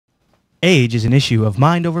Age is an issue of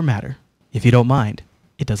mind over matter. If you don't mind,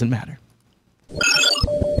 it doesn't matter.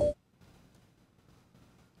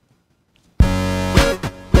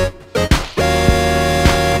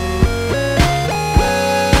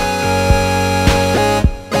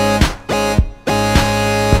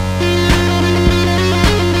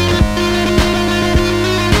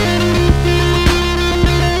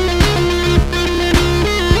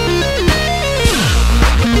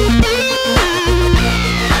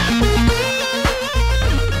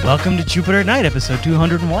 Welcome to Jupiter at Night, episode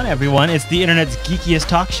 201, everyone. It's the internet's geekiest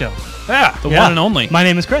talk show. Yeah, the one and only. My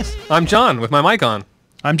name is Chris. I'm John, with my mic on.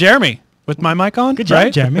 I'm Jeremy, with my mic on. Good job,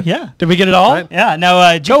 right? Jeremy. Yeah. Did we get it all? Right. Yeah.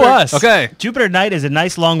 Now, Go us. Okay. Jupiter at Night is a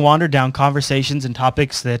nice long wander down conversations and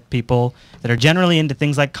topics that people that are generally into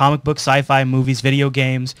things like comic books, sci-fi, movies, video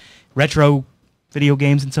games, retro video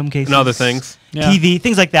games in some cases. And other things. Yeah. TV,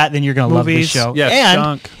 things like that, then you're going to love this show. Yes. And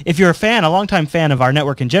Junk. if you're a longtime fan of our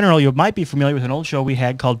network in general, you might be familiar with an old show we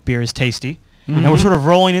had called Beer is Tasty. And we're sort of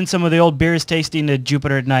rolling in some of the old Beer is Tasty into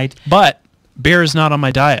Jupiter at Night. But beer is not on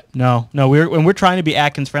my diet. No, we're trying to be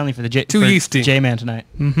Atkins friendly for the Too yeasty. J-Man tonight.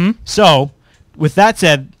 Mm-hmm. So, with that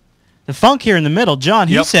said, the funk here in the middle, John,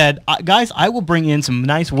 he Yep. said, guys, I will bring in some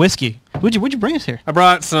nice whiskey. What'd you bring us here? I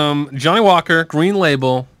brought some Johnny Walker Green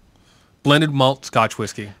Label blended malt Scotch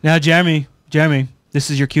whiskey. Now, Jeremy,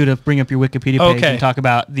 this is your cue to bring up your Wikipedia page Okay. and talk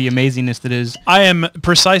about the amazingness that is. I am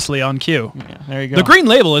precisely on cue. Yeah, there you go. The Green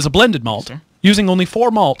Label is a blended malt, Sir. using only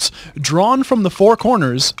 4 malts, drawn from the 4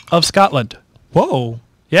 corners of Scotland. Whoa.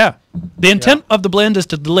 Yeah. The intent of the blend is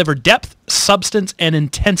to deliver depth, substance, and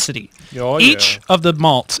intensity. Oh, Each of the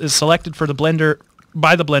malts is selected for the blender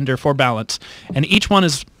by the blender for balance, and each one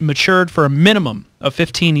is matured for a minimum of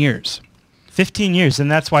 15 years. 15 years,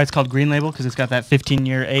 and that's why it's called Green Label, because it's got that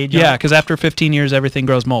 15-year age. Yeah, on it? because after 15 years, everything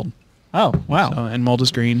grows mold. Oh, wow. And mold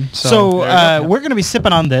is green. So there you go. we're going to be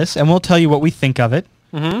sipping on this, and we'll tell you what we think of it.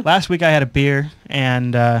 Mm-hmm. Last week I had a beer,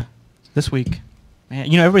 and this week,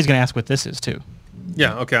 man, everybody's going to ask what this is, too.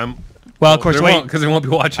 Yeah, okay. Well, of course, wait. Because they won't be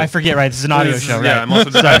watching. I forget, right? This is an audio show, right? Yeah, I'm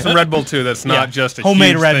also I have some Red Bull, too. That's not just a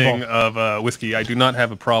Homemade huge Red thing Bull. of whiskey. I do not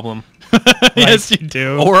have a problem. Yes, you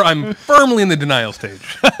do. Or I'm firmly in the denial stage.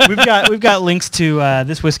 we've got links to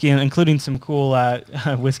this whiskey, including some cool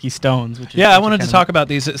whiskey stones. Which is, Yeah, I which are wanted to kind talk about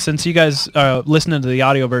these since you guys listening to the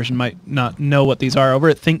audio version might not know what these are. Over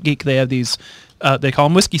at Think Geek, they have these. They call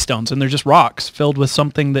them whiskey stones, and they're just rocks filled with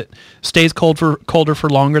something that stays colder for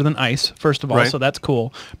longer than ice. First of all, Right. so that's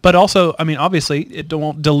cool. But also, I mean, obviously, it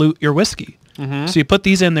won't dilute your whiskey. Mm-hmm. So you put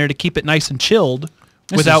these in there to keep it nice and chilled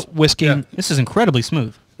without whisking. yeah. This is incredibly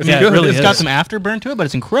smooth. It's Yeah, it good. really It's is. got some afterburn to it, but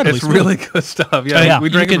it's incredibly It's smooth. really good stuff. Yeah, yeah. we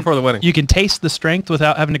drank it before the wedding. You can taste the strength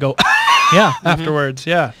without having to go Yeah. afterwards.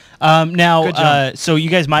 Yeah. Now, Good job. so you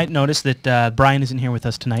guys might notice that Brian isn't here with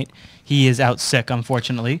us tonight. He is out sick,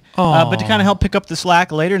 unfortunately. But to kind of help pick up the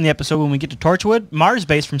slack later in the episode when we get to Torchwood, Mars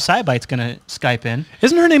Base from SciByte's going to Skype in.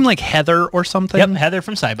 Isn't her name like Heather or something? Yep, Heather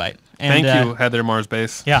from SciByte. And, Thank you, Heather Mars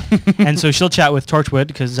Base. Yeah, and so she'll chat with Torchwood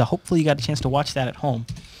because hopefully you got a chance to watch that at home.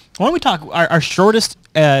 Why don't we talk? Our shortest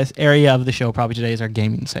area of the show probably today is our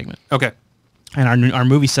gaming segment, Okay. and our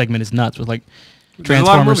movie segment is nuts with like There's a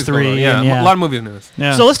lot of Transformers movies going on. 3. Yeah, and, a lot of movie news.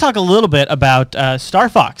 Yeah. So let's talk a little bit about Star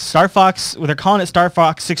Fox. Star Fox, they're calling it Star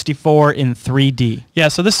Fox 64 in 3D. Yeah,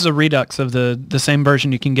 so this is a redux of the same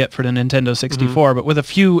version you can get for the Nintendo 64, but with a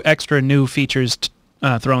few extra new features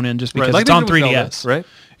thrown in just because Right, like it's they on did with 3DS. Zelda, right?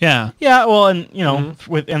 Yeah. Yeah, well, and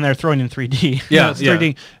and they're throwing in 3D. Yeah, it's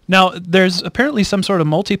 3D. Now, there's apparently some sort of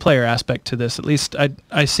multiplayer aspect to this. At least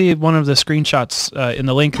I see one of the screenshots in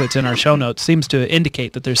the link that's in our show notes seems to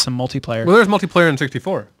indicate that there's some multiplayer. Well, there's multiplayer in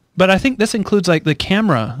 64. But I think this includes like the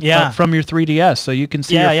camera from your 3DS, so you can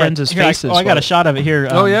see your friends' Here, faces. I got a shot of it here.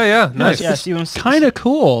 Nice. Yeah, see what I'm Kind of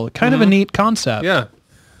cool. Kind of a neat concept. Yeah.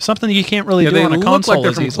 Something you can't really do They on a look console like they're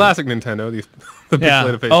as from easily. classic Nintendo. These the Yeah.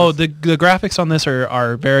 pixelated faces. Oh, the graphics on this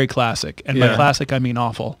are very classic, and by Yeah. classic I mean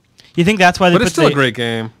awful. You think that's why they but put it's still a great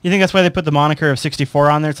game. You think that's why they put the moniker of 64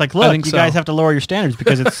 on there? It's like, look, think you so. guys have to lower your standards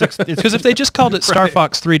because it's Because if they just called it Star Right.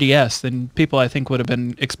 Fox 3DS, then people I think would have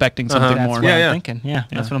been expecting something that's more. what Yeah, I'm thinking. Yeah,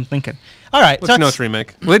 that's what I'm thinking. All right, Let's know it's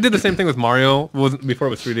remake. Well, they did the same thing with Mario before it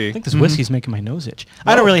was 3D. I think this whiskey's making my nose itch.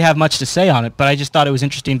 I don't really have much to say on it, but I just thought it was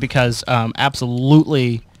interesting because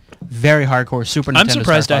absolutely very hardcore Super Nintendo. I'm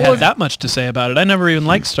surprised Star I Fox. had that much to say about it. I never even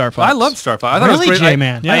liked Star Fox. I loved Star Fox. I thought Really, it was great.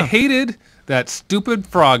 J-Man? I Yeah. hated that stupid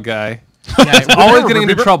frog guy. Yeah, Always getting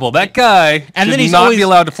into trouble. That guy and then should he's not always be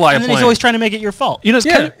allowed to fly a And then plane. he's always trying to make it your fault. You know, it's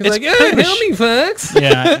yeah, kind of, he's it's like, yeah, kind of a help me, folks.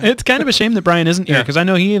 Yeah, it's kind of a shame that Brian isn't here Yeah. because I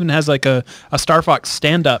know he even has like a Star Fox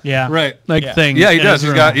stand-up yeah, Right. thing. Yeah, he in does.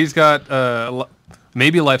 his He's room. got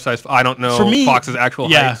Maybe life size. I don't know. For me- Fox's actual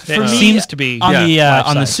Yeah, height. it me, seems to be. on Yeah,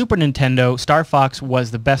 on the size. Super Nintendo. Star Fox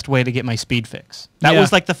was the best way to get my speed fix. That Yeah.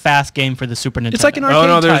 was like the fast game for the Super Nintendo. It's like an Oh arcade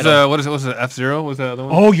no, there's title. what is it? Was it F-Zero? Was that the other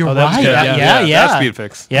one? Oh, you're Oh, that was right. good, Yeah, yeah. That's speed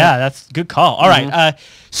fix. Yeah, that's a good call. All right.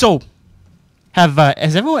 So,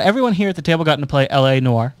 has everyone here at the table gotten to play L.A.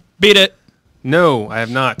 Noir? Beat it. No, I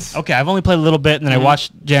have not. Okay, I've only played a little bit, and then I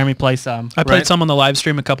watched Jeremy play some. I played Right. some on the live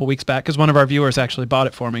stream a couple weeks back because one of our viewers actually bought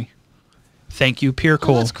it for me. Thank you, Pure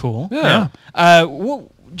Cool. That's cool. Yeah.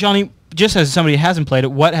 Johnny, just as somebody who hasn't played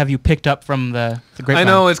it, what have you picked up from the grapevine? I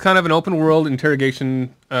know it's kind of an open world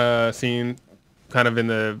interrogation scene, kind of in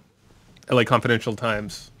the LA Confidential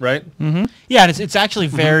times, right? Yeah, and it's actually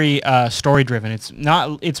very story driven. It's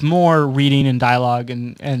not. It's more reading and dialogue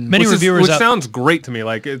and Many reviewers which out- sounds great to me.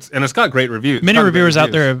 Like it's got great reviews. Many Ton of great reviewers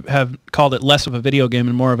out reviews. there have called it less of a video game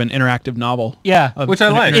and more of an interactive novel. yeah. Which I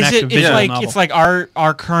An like. Is interactive it? It's visual like novel. it's like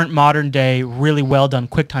our current modern day really well done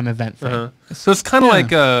QuickTime event thing. So it's kind of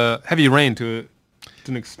Yeah. like Heavy Rain to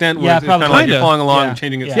an extent. Where Yeah, it's kind of like probably. you're following along Yeah. and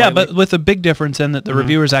changing it. Yeah. Yeah, slightly. but with a big difference in that the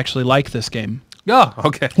reviewers actually like this game. yeah,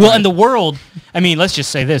 okay. Well, and the world. I mean, let's just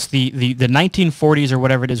say this: the 1940s or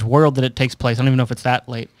whatever it is world that it takes place. I don't even know if it's that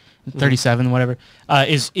late, 37, whatever.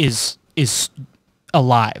 Is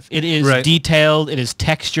alive. It is Right. detailed. It is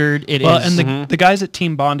textured. It is. Well, and the guys at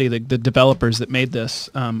Team Bondi, the developers that made this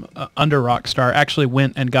under Rockstar, actually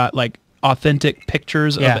went and got like authentic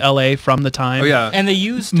pictures Yeah. of LA from the time. Oh yeah. and they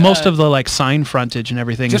used Most of the like sign frontage and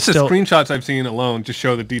everything just is the still screenshots I've seen alone just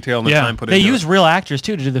show the detail and the Yeah. time put They into use it. real actors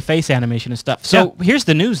too to do the face animation and stuff. So here's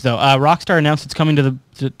the news though: Rockstar announced it's coming to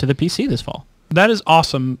the PC this fall. That is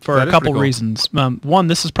awesome for That a is couple pretty cool. reasons. One,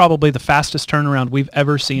 this is probably the fastest turnaround we've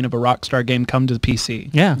ever seen of a Rockstar game come to the PC.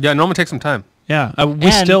 Yeah. Yeah, it normally takes some time. Yeah, we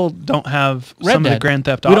And still don't have Red some of the Dead. Grand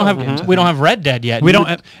Theft We Auto don't games. have we don't have Red Dead yet. We don't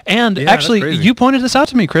have, and Yeah, that's actually, crazy. you pointed this out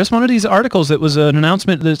to me, Chris. One of these articles that was an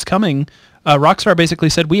announcement that it's coming. Rockstar basically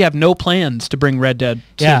said we have no plans to bring Red Dead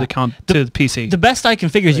to Yeah. to the PC. The best I can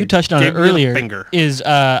figure is you touched on it Gave me the earlier. finger. Is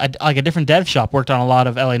like a different dev shop worked on a lot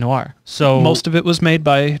of LA Noir. So Most of it was made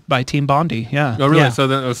by Team Bondi. Yeah. Oh, really? Yeah. So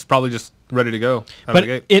then it was probably just ready to go. Out of but the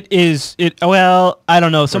gate. it is it. Well, I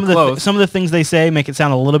don't know. Some Or of the close. some of the things they say make it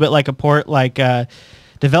sound a little bit like a port. Like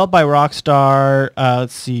developed by Rockstar.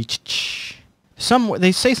 Let's see.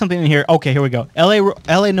 They say something in here. Okay, here we go.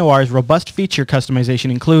 LA Noir's robust feature customization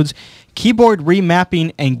includes keyboard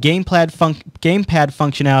remapping and gamepad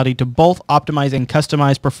functionality to both optimize and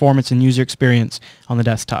customize performance and user experience on the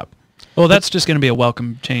desktop. Well, that's just going to be a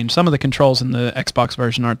welcome change. Some of the controls in the Xbox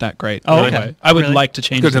version aren't that great. Oh, Anyway, okay. I would Really? like to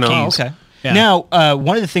change Good the to know. keys. Oh, okay. Yeah. Now,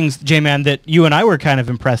 one of the things, J-Man, that you and I were kind of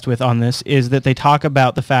impressed with on this is that they talk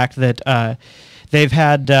about the fact that they've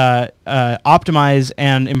had optimize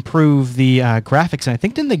and improve the graphics. And I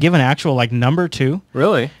think didn't they give an actual like number too?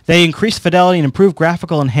 Really? They increased fidelity and improved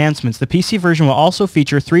graphical enhancements. The PC version will also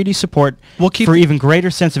feature 3D support keep- for even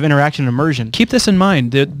greater sense of interaction and immersion. Keep this in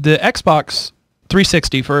mind. The Xbox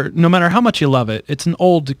 360, for no matter how much you love it, it's an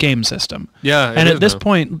old game system. Yeah, it And is at this now.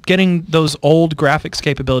 point, getting those old graphics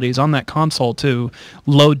capabilities on that console to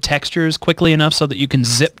load textures quickly enough so that you can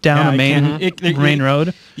zip down Yeah, a you main can. main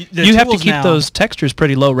road, The you have to tools keep now- those textures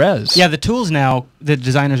pretty low res. Yeah, the tools now that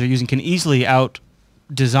designers are using can easily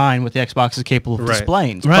out-design what the Xbox is capable of Right.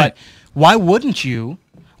 displaying. Right. But why wouldn't you,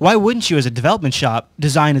 as a development shop,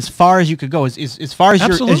 design as far as you could go, as far as your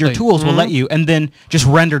Absolutely. tools will let you, and then just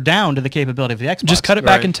render down to the capability of the Xbox? Just cut it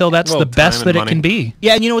back Right. until that's Well, the best time that and it can money. be.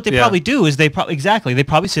 Yeah, and you know what they Yeah. probably do is they probably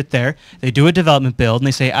sit there, they do a development build, and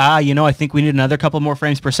they say, I think we need another couple more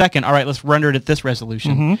frames per second. All right, let's render it at this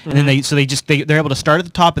resolution. And then they're able to start at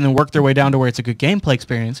the top and then work their way down to where it's a good gameplay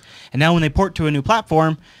experience. And now when they port to a new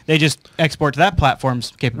platform, they just export to that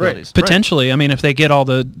platform's capabilities. Potentially, I mean, if they get all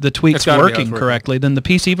the tweaks It's gotta be how it's working working. correctly, then the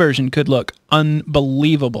PC version could look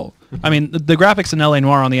unbelievable. I mean, the graphics in LA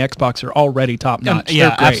Noire on the Xbox are already top notch. Yeah,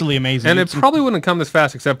 They're great. absolutely amazing. And it It's- probably wouldn't come this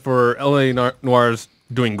fast except for LA Noir's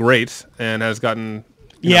doing great and has gotten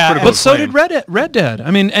Yeah, critical But so acclaim. did Red Dead.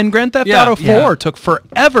 I mean, and Grand Theft Yeah, Auto 4 yeah. took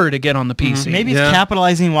forever to get on the PC. maybe it's Yeah.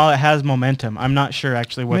 capitalizing while it has momentum. I'm not sure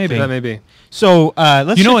actually what. Maybe. they- That may be. So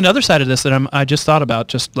let's. You know another side of this that I just thought about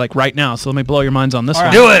just like right now, so let me blow your minds on this All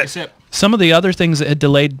one. right. Do it! Some of the other things that had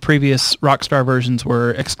delayed previous Rockstar versions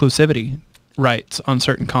were exclusivity rights on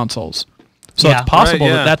certain consoles. So Yeah. it's possible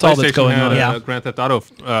Right, yeah. that that's all that's PlayStation going had, on. Yeah. Grand Theft Auto.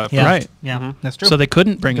 Yeah. Right. Yeah, that's true. So they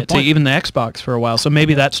couldn't bring Good it to point. even the Xbox for a while. So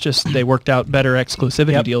maybe that's just they worked out better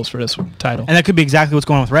exclusivity Yep. deals for this title. And that could be exactly what's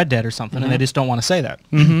going on with Red Dead or something, and they just don't want to say that.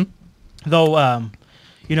 Mm-hmm. Though,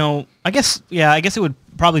 I guess it would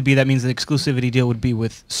probably be that means the exclusivity deal would be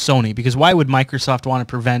with Sony, because why would Microsoft want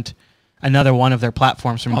to prevent another one of their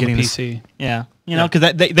platforms from On the getting PC. Yeah. You know,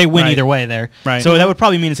 because they win Right. either way there. Right. So that would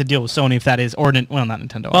probably mean it's a deal with Sony if that is, or well, not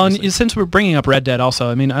Nintendo. Well, obviously. and since we're bringing up Red Dead also,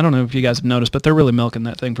 I mean, I don't know if you guys have noticed, but they're really milking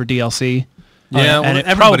that thing for DLC. Yeah, and it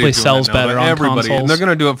everybody's probably doing sells that now, better but on everybody, consoles. and they're going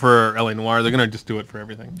to do it for LA Noire. They're going to just do it for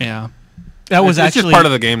everything. Yeah. that was it's just actually part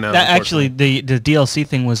of the game now, That actually, unfortunately. the DLC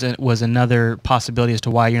thing was another possibility as to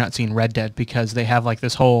why you're not seeing Red Dead, because they have like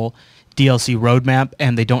this whole DLC roadmap,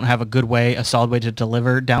 and they don't have a solid way to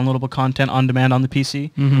deliver downloadable content on demand on the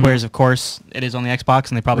PC. Whereas, of course, it is on the Xbox,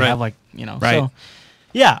 and they probably Right. have Right. So,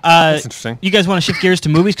 yeah. That's interesting. You guys want to shift gears to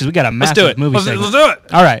movies because we got a Let's massive do it. movie Let's segment. do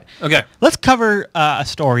it. All right. Okay. Let's cover a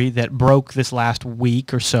story that broke this last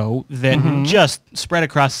week or so that just spread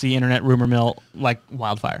across the internet rumor mill like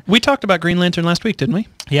wildfire. We talked about Green Lantern last week, didn't we?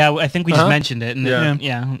 Yeah, I think we just mentioned it. And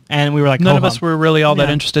Yeah. and we were like, None of ho-hum. us were really all that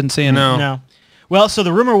Yeah. interested in seeing No. it. No. Well, so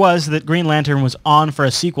the rumor was that Green Lantern was on for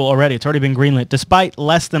a sequel already. It's already been greenlit, despite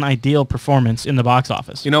less than ideal performance in the box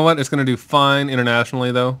office. You know what? It's going to do fine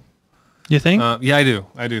internationally, though. You think? Yeah, I do.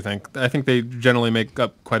 I do think. I think they generally make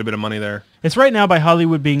up quite a bit of money there. It's right now by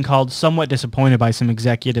Hollywood being called somewhat disappointed by some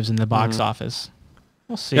executives in the box office.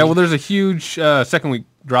 We'll see. Yeah, well, there's a huge second week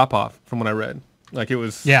drop off from what I read. Like it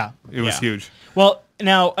was. Yeah. It was Yeah. huge. Well,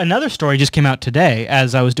 now another story just came out today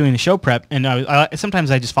as I was doing the show prep, and sometimes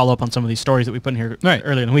I just follow up on some of these stories that we put in here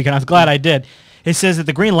earlier in the week, and I was glad I did. It says that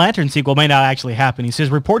the Green Lantern sequel may not actually happen. He says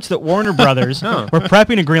reports that Warner Brothers were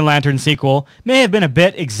prepping a Green Lantern sequel may have been a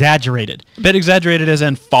bit exaggerated. A bit exaggerated as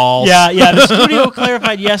in false. Yeah. The studio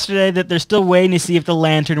clarified yesterday that they're still waiting to see if the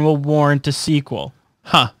Lantern will warrant a sequel.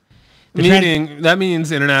 Huh. Meaning that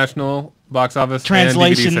means international box office and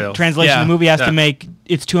DVD sales. Translation. Yeah. The movie has Yeah. to make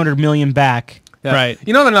its 200 million back. Yeah. Right.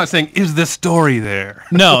 You know they're not saying is the story there.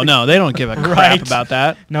 No, they don't give a crap Right. about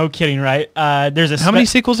that. No kidding, right? There's a How many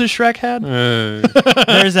sequels has Shrek had?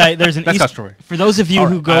 there's an That's Easter, our story. for those of you All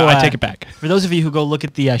who right, go I take it back. For those of you who go look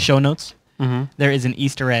at the show notes, there is an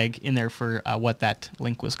Easter egg in there for what that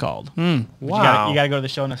link was called. But Wow. you gotta go to the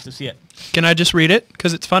show notes to see it. Can I just read it?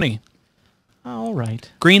 Because it's funny. All right.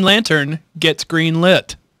 Green Lantern gets green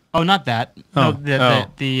lit. Oh, not that. Oh. No,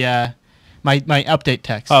 the my update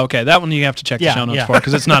text. Oh, okay. That one you have to check the Yeah, show notes yeah. for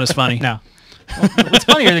because it's not as funny. No. It's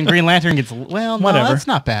funnier than Green Lantern gets. Well, no, Whatever. that's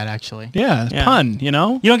not bad actually. Yeah, it's pun, you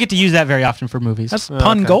know? You don't get to use that very often for movies. That's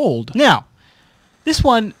pun okay. gold. Now, this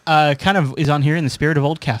one kind of is on here in the spirit of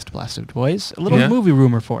old Cast Blasted Boys. A little Yeah. movie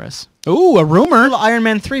rumor for us. Ooh, a A rumor. little Iron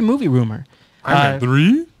Man 3 movie rumor. Iron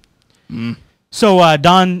Man 3? So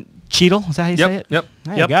Don Cheadle, is that how you say it? Yep.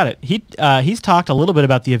 Yeah, Yep. you got it. He's talked a little bit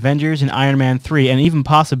about the Avengers and Iron Man 3 and even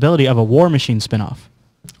possibility of a War Machine spinoff.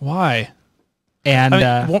 Why? And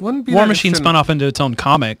I mean, wouldn't be War that Machine interesting. spun off into its own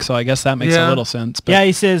comic, so I guess that makes a Yeah. little sense. But yeah,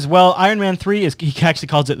 he says, well, Iron Man 3 is, he actually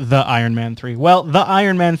calls it the Iron Man 3. Well, the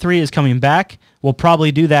Iron Man 3 is coming back. We'll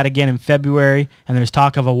probably do that again in February, and there's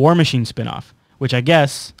talk of a War Machine spinoff, which I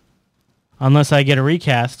guess, unless I get a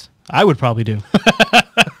recast, I would probably do.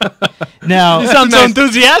 Now, you sound so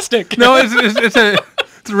enthusiastic. No, it's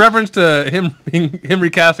a reference to him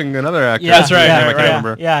recasting another actor. yeah, That's right, Yeah, I can't yeah,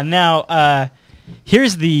 remember. yeah. Now,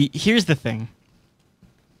 here's the thing.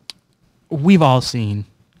 We've all seen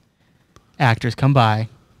actors come by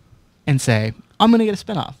and say, "I'm going to get a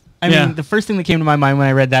spinoff." I Yeah. mean, the first thing that came to my mind when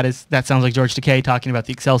I read that is that sounds like George Takei talking about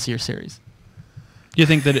the Excelsior series. You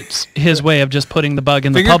think that it's his way of just putting the bug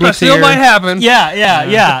in the Fingers public's crossed, still ear? might happen.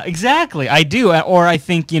 Yeah, exactly. I do, or I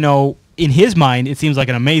think in his mind, it seems like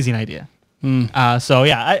an amazing idea. So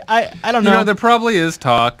yeah, I don't You know. know, there probably is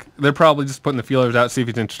talk. They're probably just putting the feelers out, see if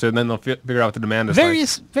he's interested, and then they'll figure out what the demand is.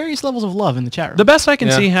 various levels of love in the chat room. The best I can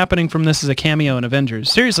Yeah. see happening from this is a cameo in Avengers.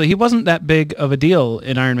 Seriously, he wasn't that big of a deal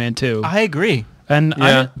in Iron Man 2. I agree. And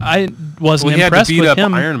Yeah. I wasn't Well, he had to impressed beat with up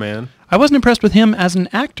him. Iron Man. I wasn't impressed with him as an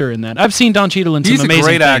actor in that. I've seen Don Cheadle in He's some a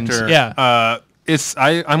amazing great things. actor. Yeah.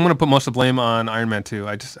 I'm going to put most of the blame on Iron Man 2.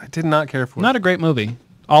 I did not care for Not it. a great movie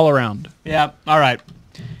all around. Yeah. All right.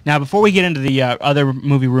 Now, before we get into the other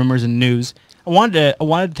movie rumors and news, I wanted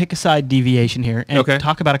to take a side deviation here and Okay.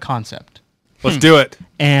 talk about a concept. Let's do it.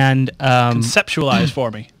 And Conceptualize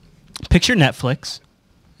for me. picture Netflix,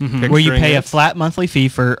 where you Picturing pay a it. flat monthly fee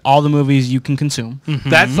for all the movies you can consume.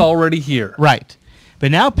 That's already here. Right. But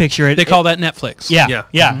now picture it. They call that Netflix. Yeah.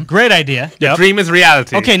 Yeah. Great idea. The dream is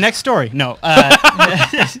reality. Okay, next story. No.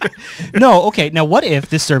 No, okay. Now, what if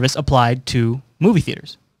this service applied to movie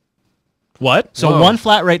theaters? What? So Whoa. one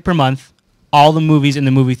flat rate per month, all the movies in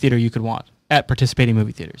the movie theater you could want at participating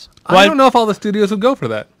movie theaters. I don't know if all the studios would go for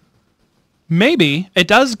that. Maybe. It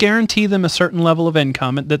does guarantee them a certain level of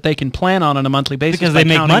income that they can plan on a monthly basis. Because by they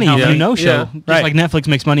make counting money how if you many- no-show. Yeah. Just Right. like Netflix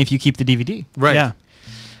makes money if you keep the DVD. Right. Yeah.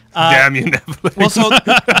 Damn you, Netflix.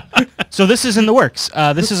 Well, so this is in the works.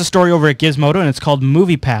 This is a story over at Gizmodo, and it's called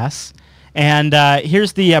Movie Pass. And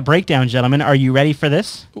here's the breakdown, gentlemen. Are you ready for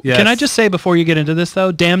this? Yes. Can I just say before you get into this,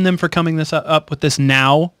 though, damn them for coming up with this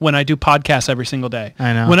now when I do podcasts every single day.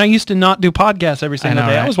 I know. When I used to not do podcasts every single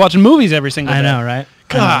day, right? I was watching movies every single day. I know, right?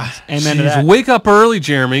 God. Amen to Jeez, that. wake up early,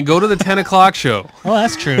 Jeremy. Go to the 10 o'clock show. Oh,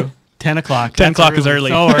 that's true. 10 o'clock. 10 That's o'clock is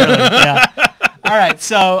early. So early, yeah. All right,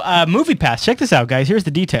 so Movie Pass. Check this out, guys. Here's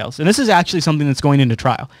the details. And this is actually something that's going into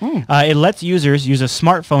trial. It lets users use a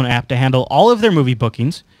smartphone app to handle all of their movie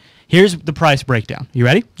bookings. Here's the price breakdown. You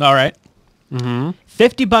ready? All right.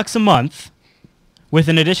 $50 a month with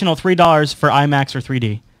an additional $3 for IMAX or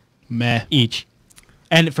 3D Meh. each.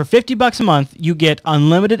 And for $50 a month, you get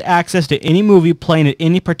unlimited access to any movie playing at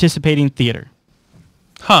any participating theater.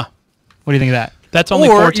 Huh. What do you think of that? That's only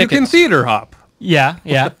Or 4 you tickets. can theater hop. Yeah,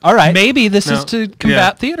 yeah. All right. Maybe this No. is to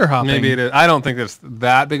combat theater hopping. Maybe it is. I don't think that's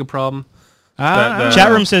that big a problem. That-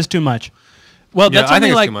 Chat room says too much. Well, Yeah, that's I only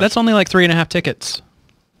think it's like too much. that's only like 3.5 tickets.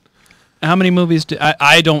 How many movies do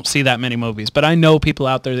I don't see that many movies, but I know people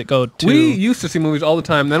out there that go to. We used to see movies all the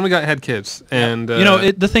time. Then we had kids, and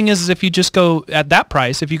the thing is if you just go at that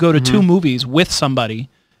price, if you go to 2 movies with somebody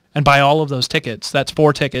and buy all of those tickets, that's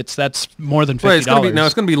 4 tickets. That's more than $50. Right, it's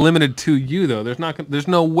going to be limited to you though. There's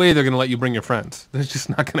no way they're going to let you bring your friends. That's just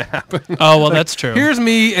not going to happen. Oh well, that's true. Here's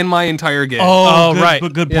me and my entire gang. Oh, good,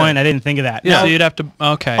 right. Good Yeah. point. I didn't think of that. Yeah. So you'd have to.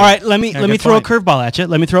 Okay. All right, let me good throw point. a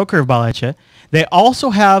curveball at you. They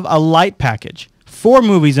also have a light package. 4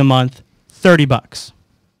 movies a month, $30.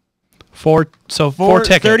 4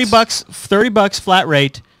 tickets. $30 flat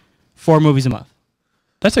rate, 4 movies a month.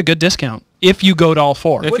 That's a good discount if you go to all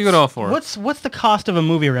 4. If you go to all 4. What's the cost of a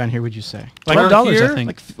movie around here? Would you say? Like around $12, here? I think.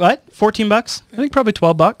 Like what? $14? I think probably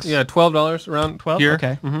 $12. Yeah, $12 around 12. here.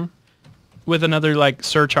 Okay. With another like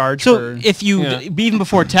surcharge. So for, if you even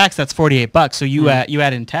before tax, that's $48. So you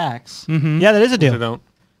add in tax. Yeah, that is a They deal. don't.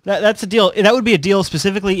 That's a deal. That would be a deal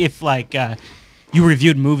specifically if like you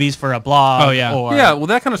reviewed movies for a blog. Oh, yeah. Or, Yeah, well,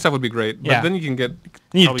 that kind of stuff would be great. But Yeah. then you can get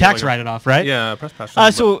you probably tax like write it off, right? Yeah, press pass.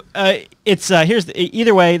 It's here's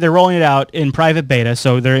either way they're rolling it out in private beta,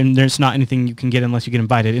 so there's not anything you can get unless you get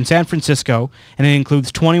invited in San Francisco, and it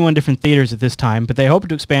includes 21 different theaters at this time. But they hope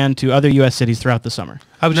to expand to other U.S. cities throughout the summer.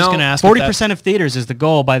 I was just No, going to ask. 40% of theaters is the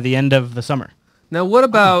goal by the end of the summer. Now, what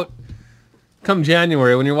about come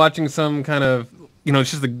January when you're watching some kind of, it's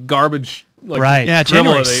just the garbage. Like, Right. Yeah, thriller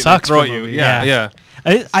January they sucks throw for at you. movies. Yeah, Yeah.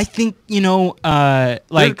 yeah. I think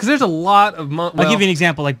like Because there's a lot of I'll give you an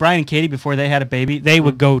example. Like Brian and Katie before they had a baby, they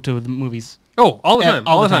would go to the movies all the time,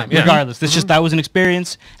 all the time. Yeah. regardless. That's just that was an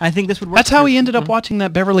experience. And I think this would work. That's how for- he ended up watching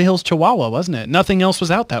that Beverly Hills Chihuahua, wasn't it? Nothing else was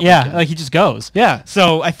out that Yeah, weekend. like he just goes. Yeah.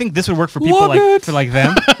 So I think this would work for people Love like it. for like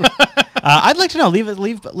them. I'd like to know. Leave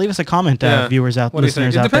us a comment, Yeah. viewers out, What do you think?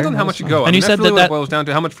 listeners It out depends there. on how much you Let us know. go. And you that's said really that what that- it boils down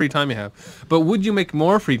to how much free time you have. But would you make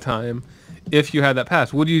more free time if you had that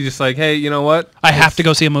pass? Would you just like, hey, you know what? I have to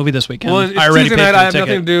go see a movie this weekend. Well, it's I already Tuesday paid night. for I the have ticket.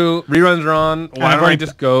 nothing to do. Reruns are on. Why I've don't I already-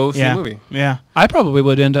 just go see Yeah, a movie? yeah. I probably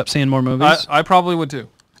would end up seeing more movies. I probably would too.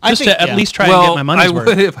 Just to at least try well, and get my money's I worth.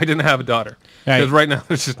 would if I didn't have a daughter. Right. Because right now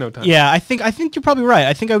there's just no time. Yeah, I think you're probably right.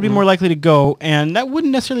 I think I would be more likely to go, and that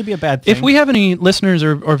wouldn't necessarily be a bad thing. If we have any listeners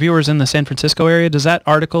or viewers in the San Francisco area, does that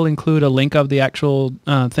article include a link of the actual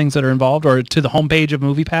things that are involved or to the homepage of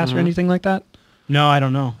MoviePass or anything like that? No, I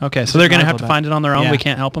don't know. Okay, so There's they're an going to have article to about find it on their own. Yeah. We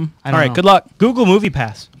can't help them. I All don't right, know. good luck. Google Movie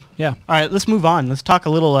Pass. Yeah. All right, let's move on. Let's talk a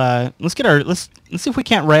little. Let's see if we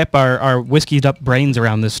can't wrap our whiskeyed up brains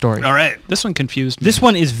around this story. All right. This one confused me. This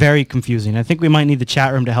one is very confusing. I think we might need the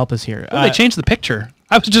chat room to help us here. Oh, they changed the picture.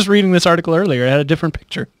 I was just reading this article earlier. It had a different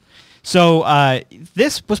picture. So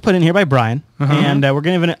this was put in here by Brian, and we're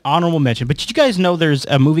going to give an honorable mention. But did you guys know there's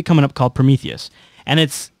a movie coming up called Prometheus, and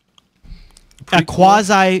it's a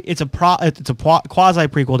quasi. It's a quasi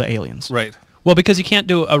prequel to Aliens. Right. Well, because you can't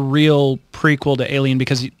do a real prequel to Alien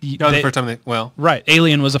because That was the first time right.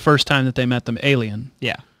 Alien was the first time that they met them. Alien.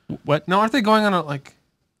 Yeah. What? No, aren't they going on a like?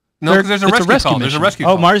 No, They're- because there's a it's a rescue rescue call. There's a mission. rescue Oh,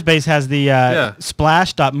 call. Mars Base has the Yeah.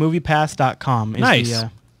 splash.moviepass.com. is Nice.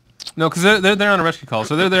 The, No, because they're there on a rescue call,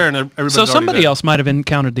 so they're there and everybody's So already somebody there. else might have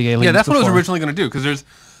encountered the aliens. Yeah, that's what I was before. originally going to do because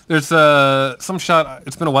there's some shot.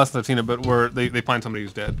 It's been a while since I've seen it, but where they find somebody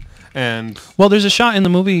who's dead, and Well, there's a shot in the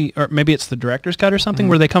movie, or maybe it's the director's cut or something,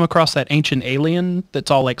 where they come across that ancient alien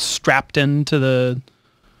that's all like strapped into the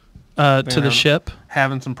Yeah. ship.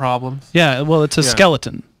 having some problems. Yeah, well, it's a Yeah.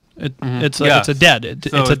 skeleton. It's Yes. a dead.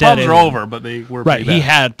 So It's his a dead problems are alien. over, but they were Right, pretty he bad.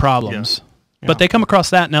 had problems. Yeah. But they come across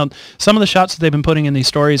that. Now, some of the shots that they've been putting in these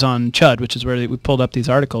stories on Chud, which is where we pulled up these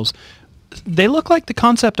articles, they look like the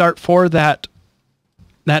concept art for that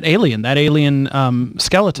alien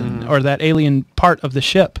skeleton, or that alien part of the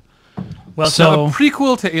ship. well, So so a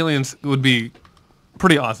prequel to Aliens would be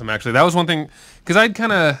pretty awesome. Actually, that was one thing because I'd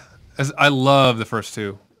kind of As I love the first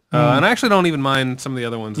two. And I actually don't even mind some of the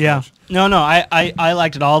other ones as Yeah. much. No, I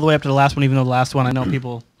liked it all the way up to the last one, even though the last one I know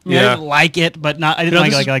people Yeah. didn't like it, but not. I didn't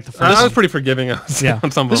like the first I one. was pretty forgiving on Yeah.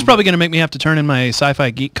 on some of This is them. probably going to make me have to turn in my sci-fi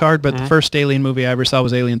geek card, but the first Alien movie I ever saw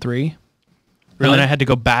was Alien 3. Really? And then I had to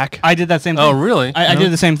go back. I did that same thing. Oh, really? I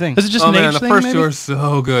did the same thing. Is it just Oh an man, age the thing, first maybe? two are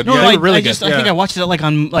so good. No, yeah, I, they're really I good. just I think I watched it like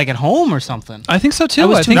at home or something. I think so too.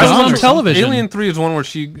 was I too think it was young on or television. Alien 3 is one where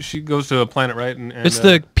she goes to a planet, right? And It's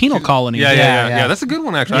the penal colony. Yeah, Yeah. That's a good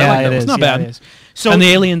one actually. Yeah, I like it that is. one. It's not Yeah, bad. it is. So And the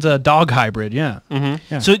alien's a dog hybrid. Yeah.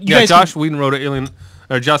 So you Yeah, guys, Josh Whedon wrote Alien.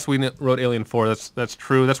 Or Joss Whedon wrote Alien 4. That's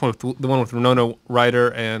true. That's one with the one with Winona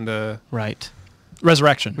Ryder and right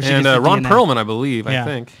Resurrection. Which- gets the Ron DNA. Perlman, I believe. Yeah. I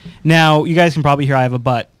think. Now you guys can probably hear I have a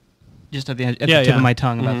butt just at the tip Yeah. of my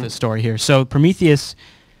tongue about this story here. So Prometheus,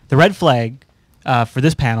 the red flag for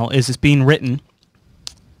this panel is it's being written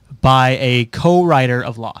by a co-writer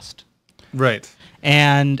of Lost, Right.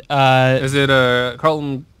 and Is it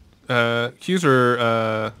Carlton Hughes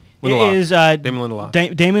or Lindelof? it is Damon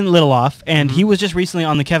Lindelof. Damon Lindelof, and he was just recently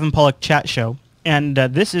on the Kevin Pollak chat show, and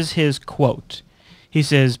this is his quote. He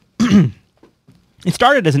says, "It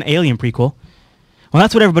started as an Alien prequel. Well,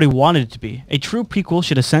 that's what everybody wanted it to be. A true prequel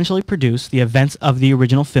should essentially produce the events of the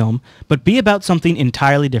original film, but be about something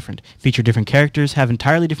entirely different, feature different characters, have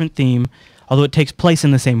entirely different theme, although it takes place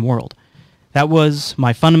in the same world. That was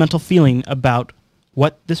my fundamental feeling about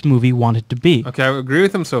what this movie wanted to be. Okay, I agree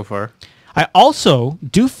with him so far. I also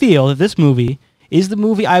do feel that this movie is the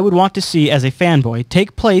movie I would want to see as a fanboy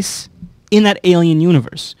take place in that Alien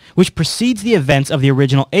universe, which precedes the events of the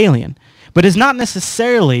original Alien, but is not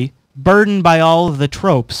necessarily burdened by all of the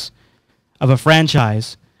tropes of a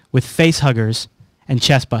franchise with face huggers and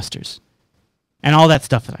chest busters and all that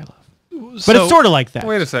stuff that I love. But it's sort of like that.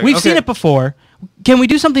 Wait a second. We've Okay. seen it before. Can we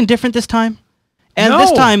do something different this time? And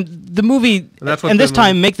this No. time, the movie, That's what and the this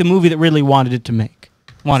time, movie- make the movie that Ridley wanted it to make.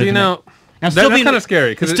 Wanted So, you to know, make. Now, that's kind of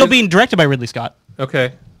scary. It's still being directed by Ridley Scott.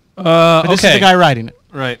 Okay. But this is the guy writing it.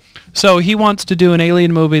 Right. So he wants to do an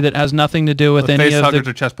Alien movie that has nothing to do with With any face of huggers or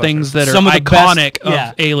the chest things busters. that Some are of the best- iconic yeah.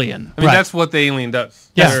 of Alien. I mean, Right. that's what the Alien does.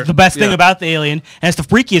 Yes, They're- the best thing yeah. about the Alien, and it's the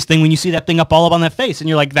freakiest thing when you see that thing up all up on that face, and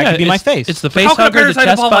you're like, that could be my face. It's the But face how could a hugger, the parasite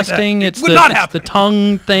chest evolve like that? busting. It It's would the not it's happen. the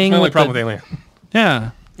tongue thing. My only with problem the- with Alien. Yeah.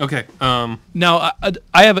 Okay. Now,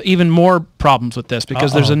 I have even more problems with this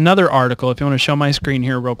because there's Uh-oh. another article, if you want to show my screen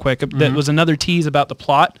here real quick, that was another tease about the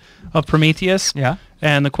plot of Prometheus. Yeah.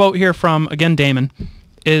 And the quote here from, again, Damon,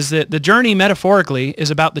 is that the journey metaphorically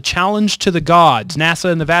is about the challenge to the gods.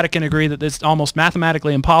 NASA and the Vatican agree that it's almost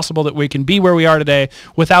mathematically impossible that we can be where we are today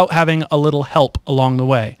without having a little help along the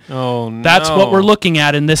way. Oh no. That's what we're looking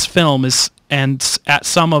at in this film and at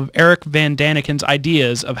some of Eric Van Daniken's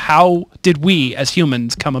ideas of how did we as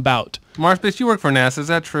humans come about. Marspace, you work for NASA. Is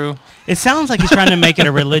that true? It sounds like he's trying to make it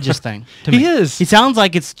a religious thing. To He me. is. He sounds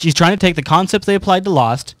like he's trying to take the concepts they applied to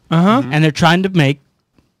Lost, and they're trying to make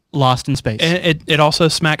Lost in space. And it also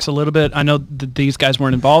smacks a little bit, I know that these guys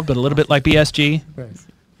weren't involved, but a little bit like BSG.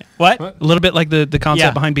 What? A little bit like the concept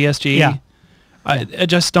Yeah. behind BSG. Yeah. I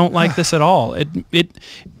just don't like this at all.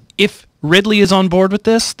 If Ridley is on board with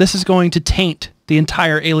this, this is going to taint the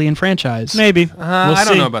entire Alien franchise. Maybe. I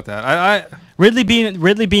don't know about that. I Ridley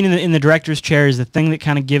being in the director's chair is the thing that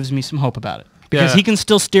kind of gives me some hope about it, because Yeah. he can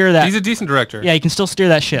still steer that. he's a decent director. Yeah, he can still steer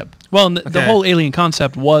that ship. Well, and the Okay. whole Alien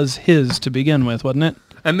concept was his to begin with, wasn't it?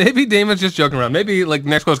 And maybe Damon's just joking around. Maybe like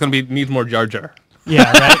next one's gonna be needs more Jar Jar.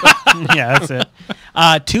 Yeah, right. Yeah, that's it.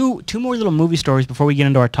 Two more little movie stories before we get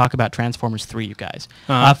into our talk about Transformers 3, you guys.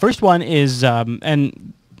 First one is,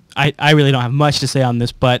 and I really don't have much to say on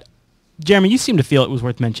this, but Jeremy, you seem to feel it was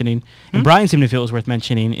worth mentioning, and Brian seemed to feel it was worth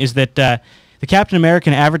mentioning, is that the Captain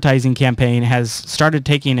American advertising campaign has started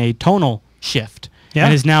taking a tonal shift. Yeah.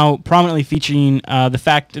 And is now prominently featuring the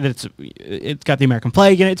fact that it's got the American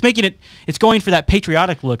flag in it. It's going for that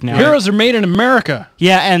patriotic look now. Heroes are made in America.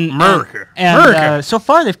 Yeah, and America. and so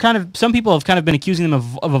far some people have kind of been accusing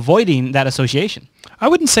them of avoiding that association. I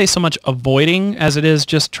wouldn't say so much avoiding as it is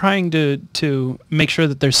just trying to make sure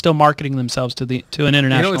that they're still marketing themselves to an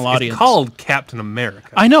international It's audience. called Captain America.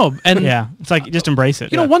 I know, and Yeah, it's like just embrace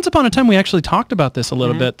it. you know, once upon a time we actually talked about this a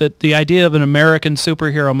little bit, that the idea of an American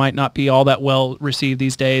superhero might not be all that well received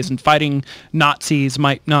these days, and fighting Nazis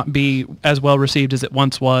might not be as well received as it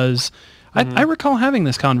once was. I recall having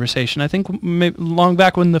this conversation. I think long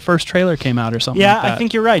back when the first trailer came out or something Yeah, like that. I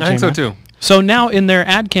think you're right. I think so J-Man. too. So now in their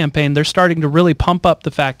ad campaign, they're starting to really pump up the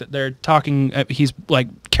fact that they're talking, he's like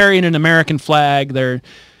carrying an American flag.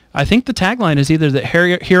 I think the tagline is either that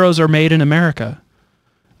heroes are made in America.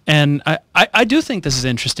 And I do think this is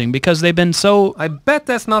interesting because they've been so... I bet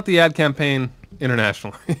that's not the ad campaign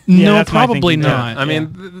internationally. No, that's my probably thinking, too. not. I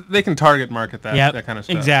mean, they can target market that kind of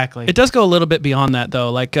stuff. Exactly. It does go a little bit beyond that,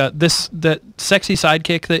 though. Like that sexy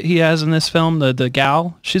sidekick that he has in this film, the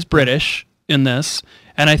gal, she's British in this,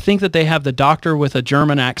 and I think that they have the doctor with a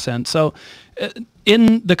German accent. So,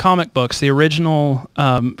 in the comic books, the original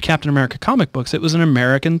Captain America comic books, it was an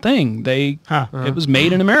American thing. It was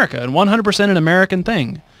made in America, and 100% an American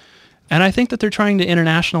thing. And I think that they're trying to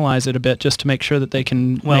internationalize it a bit just to make sure that they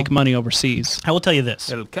can make money overseas. I will tell you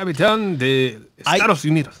this. El Capitán de Estados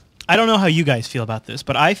Unidos. I don't know how you guys feel about this,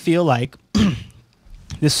 but I feel like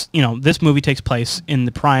this movie takes place in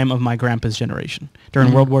the prime of my grandpa's generation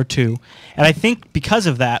during World War II. And I think because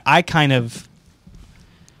of that, I kind of...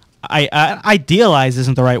 I idealize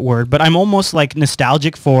isn't the right word, but I'm almost like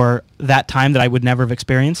nostalgic for that time that I would never have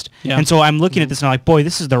experienced. Yeah. And so I'm looking at this and I'm like, boy,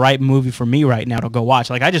 this is the right movie for me right now to go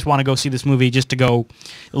watch. Like, I just want to go see this movie just to go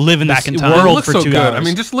live in Back this in time. It world looks for so 2 good. hours. I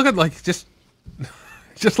mean, just look at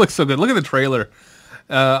just looks so good. Look at the trailer.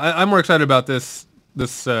 I'm more excited about this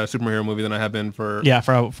superhero movie than I have been for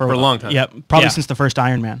for a long time. Yep, probably Yeah. since the first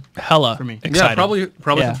Iron Man. Hella For me. excited. Yeah,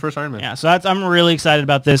 probably Yeah. since first Iron Man. Yeah, so I'm really excited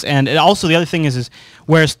about this, and also the other thing is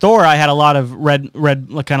whereas Thor, I had a lot of red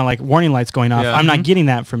kind of like warning lights going off. Yeah. I'm not getting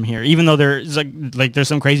that from here, even though there's like there's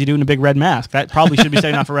some crazy dude in a big red mask that probably should be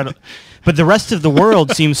setting off for red. But the rest of the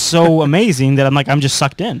world seems so amazing that I'm just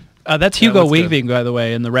sucked in. That's Hugo looks good. Weaving, by the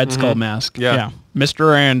way, in the Red Skull mask. Yeah.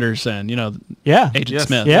 Mr. Anderson, Yeah, Agent Yes.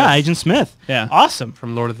 Smith. yeah, Yes. Agent Smith. Yeah. Awesome.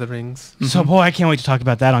 From Lord of the Rings. So boy, I can't wait to talk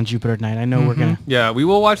about that on Jupiter tonight. I know we're gonna. Yeah, we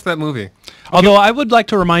will watch that movie. Although I would like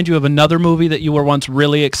to remind you of another movie that you were once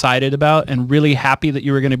really excited about and really happy that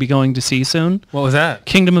you were going to be going to see soon. What was that?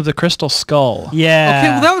 Kingdom of the Crystal Skull. Yeah. Okay,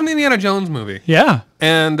 well, that was an Indiana Jones movie. Yeah.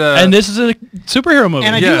 And this is a superhero movie.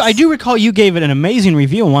 and Yes. I do recall you gave it an amazing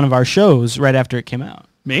review on one of our shows right after it came out.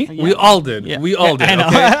 Me? we all did. Yeah. We all did. I know.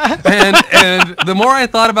 Okay? and the more I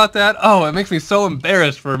thought about that, it makes me so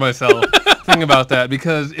embarrassed for myself thinking about that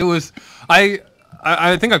because it was I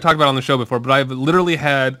think I've talked about it on the show before, but I've literally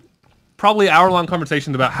had probably hour-long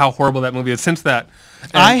conversations about how horrible that movie is since that.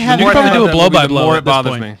 And I have- the more You could I probably do a that blow movie, by the blow more at it this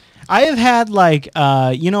bothers point. me. I have had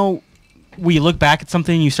we look back at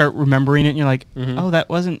something and you start remembering it and you're like, oh, that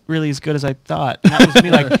wasn't really as good as I thought. And that was me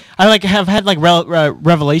I have had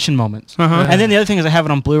revelation moments. And then the other thing is I have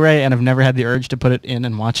it on Blu-ray and I've never had the urge to put it in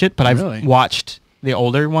and watch it, but Really? I've watched the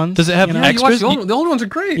older ones. Does it have you know? Yeah, you watch extras? the old ones are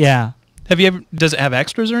great. Yeah. Does it have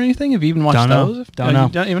extras or anything? Have you even watched Don't know. those? Don't know.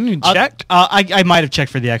 You haven't even Uh, checked? I might have checked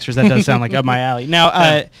for the extras. That does sound like up my alley.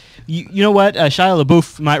 Now, you know what? Shia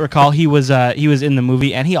LaBeouf might recall he was in the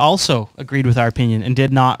movie, and he also agreed with our opinion and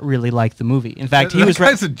did not really like the movie. In fact, That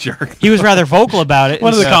guy's a jerk. he was rather vocal about it.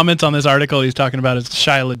 One of the and comments on this article he's talking about is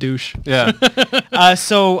Shia LaDouche. Yeah.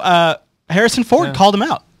 so Harrison Ford called him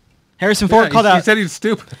out. Harrison Ford called he out. said he's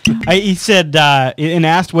stupid. He said and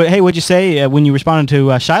asked, "Hey, what'd you say when you responded to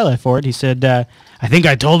Shia Ford?" He said, "I think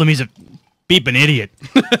I told him he's a beeping idiot.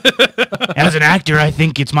 As an actor, I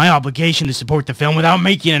think it's my obligation to support the film without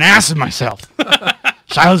making an ass of myself.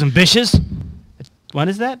 Shia's ambitious. What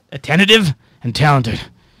is that? Attentive and talented,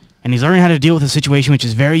 and he's learning how to deal with a situation which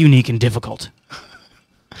is very unique and difficult."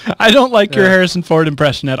 I don't like your Harrison Ford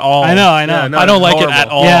impression at all. I know. Yeah, no, I don't like horrible. it at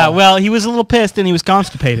all. Yeah, well, he was a little pissed and he was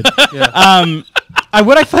constipated.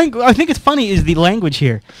 What I think it's funny is the language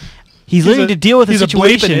here. He's learning to deal with a he's a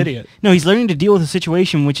bleeping situation. idiot. No, he's learning to deal with a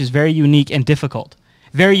situation which is very unique and difficult.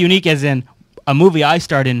 Very unique, as in a movie I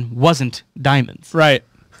starred in wasn't Diamonds. Right.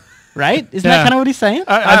 Right? Isn't Yeah. that kind of what he's saying?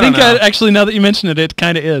 I don't think know. actually now that you mention it, it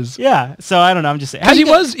kind of is. Yeah. So I don't know. I'm just saying. Because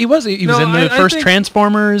he was No, in the I first think-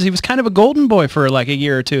 Transformers. He was kind of a golden boy for like a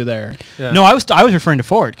year or two there. Yeah. No, I was referring to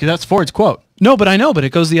Ford because that's Ford's quote. No, but I know, but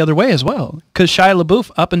it goes the other way as well. Because Shia LaBeouf,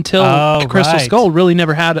 up until Oh, Crystal right. Skull, really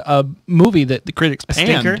never had a movie that the critics A panned.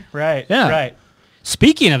 stinker. Right. Yeah. Right.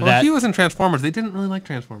 Speaking of Well, if that, he was in Transformers, they didn't really like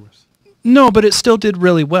Transformers. No, but it still did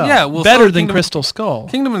really well. Yeah, well, so better did than Kingdom- Crystal Skull.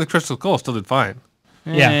 Kingdom of the Crystal Skull still did fine.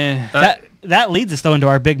 yeah. Eh. That leads us though into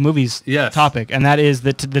our big movies Yes. topic, and that is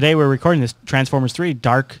that the day we're recording this, Transformers 3,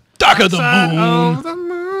 Dark. Dark of the Moon. Oh, the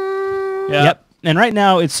moon. Yeah. Yep. And right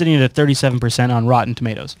now it's sitting at a 37% on Rotten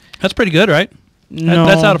Tomatoes. That's pretty good, right? No,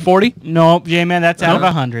 That's out of 40? No, J-Man, that's out of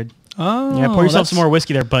 100. Oh, Yeah, pour yourself that's- some more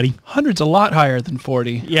whiskey there, buddy. 100's a lot higher than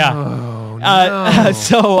 40. Yeah. Oh, no.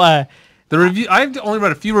 So The review. I've only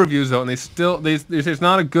read a few reviews though, and they say it's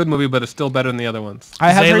not a good movie, but it's still better than the other ones.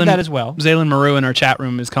 I have Zaylin- heard that as well. Zaylin Maru in our chat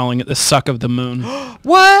room is calling it the suck of the moon.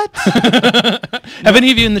 What? Have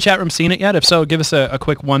any of you in the chat room seen it yet? If so, give us a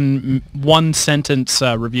quick one sentence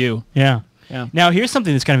review. Yeah. Yeah. Now here's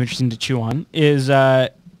something that's kind of interesting to chew on is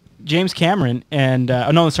James Cameron and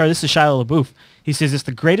this is Shia LaBeouf. He says it's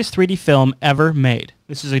the greatest 3D film ever made.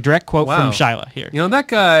 This is a direct quote from Shia here. You know, that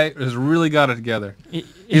guy has really got it together.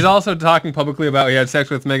 He's also talking publicly about he had sex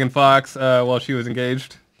with Megan Fox while she was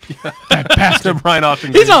engaged. That bastard. Brian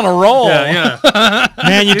Austin. He's on a roll. Yeah.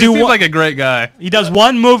 Man, He seems like a great guy. He does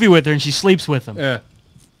one movie with her and she sleeps with him. Yeah.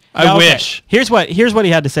 I wish. Here's what he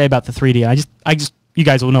had to say about the 3D. I just you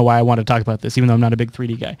guys will know why I want to talk about this, even though I'm not a big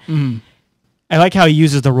 3D guy. Mm-hmm. I like how he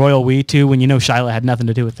uses the royal we too when you know Shyla had nothing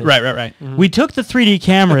to do with this. Right. Mm-hmm. We took the 3D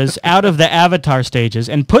cameras out of the Avatar stages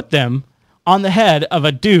and put them on the head of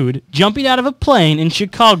a dude jumping out of a plane in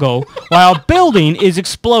Chicago while a building is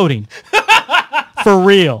exploding. For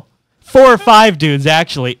real. 4 or 5 dudes,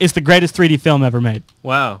 actually. It's the greatest 3D film ever made.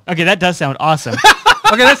 Wow. Okay, that does sound awesome.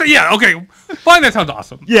 Okay, okay. Fine, that sounds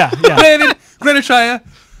awesome. Yeah. Granted, Shia,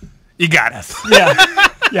 you got us.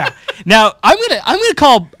 Yeah. Now I'm gonna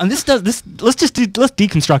call. And let's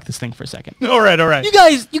deconstruct this thing for a second. All right. You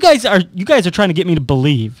guys are trying to get me to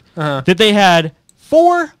believe that they had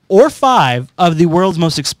 4 or 5 of the world's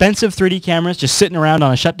most expensive 3D cameras just sitting around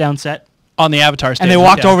on a shutdown set. On the Avatar stage. And they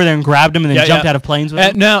walked over there and grabbed them and then jumped out of planes with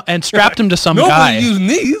them? No, and strapped them to some guy. Nobody using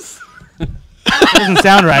these. Doesn't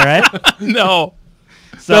sound right? No.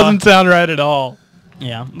 So, Doesn't sound right at all.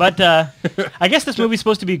 Yeah, but I guess this movie's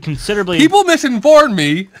supposed to be considerably... People misinformed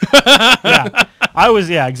me.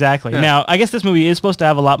 Exactly. Yeah. Now, I guess this movie is supposed to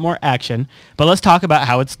have a lot more action, but let's talk about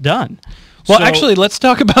how it's done. Well, actually, let's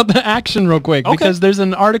talk about the action real quick, because there's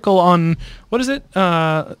an article on, what is it?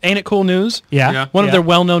 Ain't It Cool News? Yeah. One of their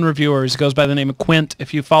well-known reviewers goes by the name of Quint.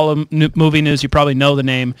 If you follow movie news, you probably know the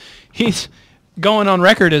name. He's going on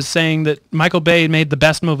record as saying that Michael Bay made the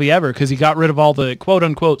best movie ever because he got rid of all the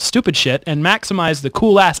quote-unquote stupid shit and maximized the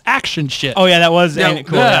cool-ass action shit. Oh, yeah, that was Ain't It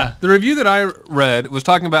Cool. Yeah. The review that I read was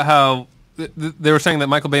talking about how they were saying that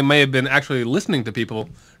Michael Bay may have been actually listening to people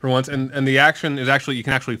for once, and the action is actually, you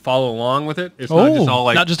can actually follow along with it. It's not just all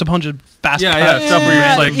like... Not just a bunch of fast stuff where you're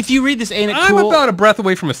just like... If you read this Ain't It I'm Cool... about a breath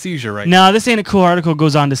away from a seizure right now. No, this Ain't It Cool article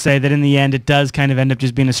goes on to say that in the end it does kind of end up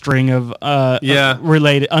just being a string of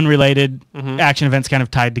unrelated action events kind of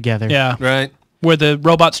tied together. Yeah. Right. Where the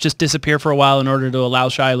robots just disappear for a while in order to allow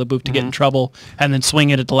Shia LaBeouf to get in trouble and then swing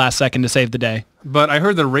it at the last second to save the day. But I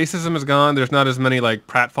heard the racism is gone. There's not as many like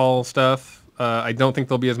pratfall stuff. I don't think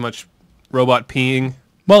there'll be as much robot peeing.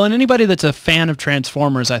 Well, and anybody that's a fan of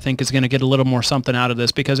Transformers, I think, is going to get a little more something out of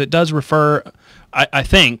this because it does refer, I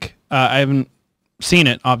think, I haven't seen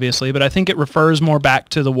it, obviously, but I think it refers more back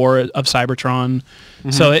to the War of Cybertron.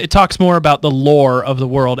 So it talks more about the lore of the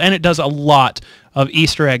world, and it does a lot of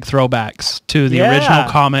Easter egg throwbacks to the original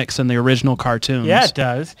comics and the original cartoons. Yeah, it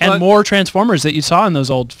does. And more Transformers that you saw in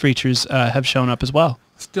those old features have shown up as well.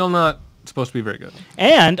 Still not supposed to be very good.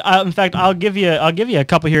 And in fact, I'll give you a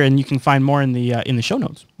couple here, and you can find more in the show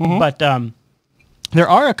notes. But there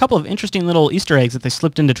are a couple of interesting little Easter eggs that they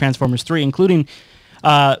slipped into Transformers 3, including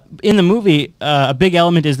in the movie, a big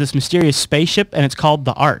element is this mysterious spaceship, and it's called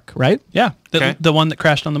the Ark, right? Yeah, the one that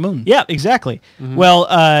crashed on the moon. Yeah, exactly. Well,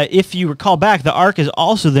 if you recall back, the Ark is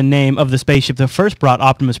also the name of the spaceship that first brought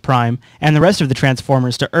Optimus Prime and the rest of the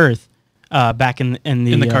Transformers to Earth. Back in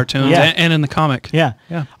the cartoons and in the comic. Yeah.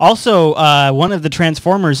 Also, one of the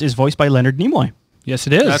Transformers is voiced by Leonard Nimoy. Yes,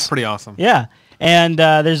 it is. That's pretty awesome. Yeah. And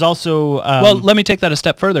there's also... well, let me take that a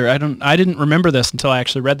step further. I didn't remember this until I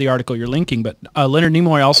actually read the article you're linking, but Leonard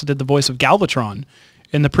Nimoy also did the voice of Galvatron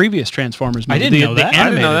in the previous Transformers movie. I didn't know that. I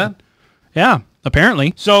didn't know that. Yeah,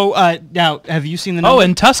 apparently. So, now, have you seen the number? Oh,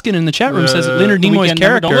 and Tuscan in the chat room says that Leonard Nimoy's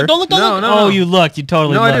character... Don't look. No. Oh, you looked. You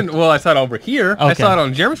totally looked. I didn't. Well, I saw it over here. I Okay. saw it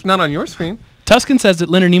on Jeremy's, not on your screen. Tuscan says that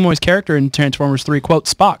Leonard Nimoy's character in Transformers 3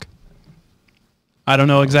 quotes Spock. I don't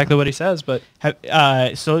know exactly what he says, but...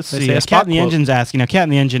 so let's see. say a Cat Spock in the quote. Engine's asking. Now, Cat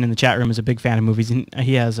in the Engine in the chat room is a big fan of movies, and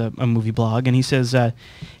he has a movie blog, and he says, have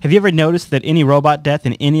you ever noticed that any robot death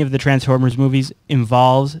in any of the Transformers movies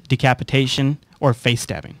involves decapitation or face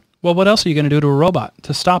stabbing? Well, what else are you going to do to a robot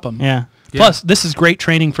to stop him? Yeah. Plus, this is great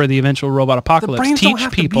training for the eventual robot apocalypse. The brains don't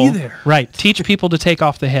have to be there. Right. Teach people to take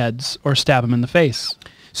off the heads or stab them in the face.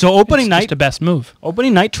 So opening It's night, just a best move.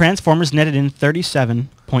 Opening night, Transformers netted in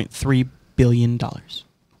 $37.3 billion.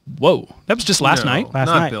 Whoa, that was just last night. Last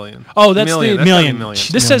not night. billion. Oh, that's million. the That's million. gotta be million.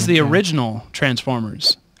 This says the original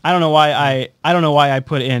Transformers. I don't know why I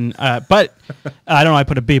put in, but I don't know why I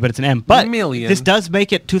put a B, but it's an M. But Million. this does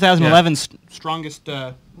make it 2011's strongest. You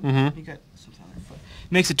got something on your foot.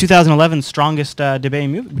 Makes it 2011's strongest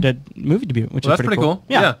movie debut, which Well, is that's pretty cool.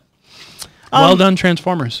 Yeah. Well done,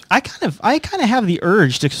 Transformers. I kind of have the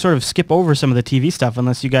urge to sort of skip over some of the TV stuff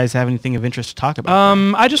unless you guys have anything of interest to talk about.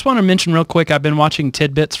 I just want to mention real quick, I've been watching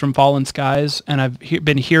tidbits from Fallen Skies, and I've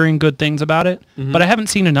been hearing good things about it, but I haven't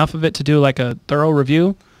seen enough of it to do like a thorough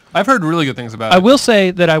review. I've heard really good things about it. I will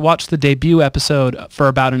say that I watched the debut episode for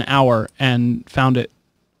about an hour and found it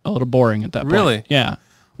a little boring at that point. Really? Yeah.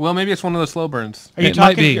 Well, maybe it's one of the slow burns. Are you It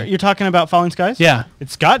might talking? be. You're talking about Falling Skies? Yeah.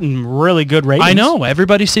 It's gotten really good ratings. I know.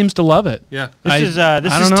 Everybody seems to love it. Yeah. This is I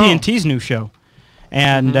don't know. TNT's new show,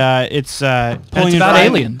 and it's And pulling it's in about from-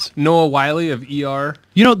 aliens. Noah Wiley of ER.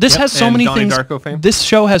 You know, this has so And many Donnie things. Darko fame. This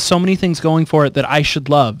show has so many things going for it that I should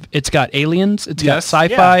love. It's got aliens. It's got Yes.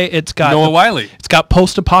 sci-fi. It's got Noah Wiley. It's got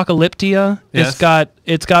post-apocalyptia. Yes.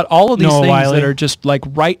 It's got all of these Noah things Wiley. that are just like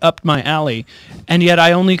right up my alley. And yet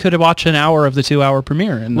I only could have watched an hour of the 2-hour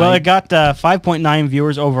premiere. And Well, it got 5.9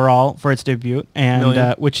 viewers overall for its debut, and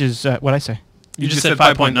Million. which is what I say. you just said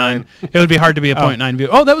 5.9. It would be hard to be a 0.9 view.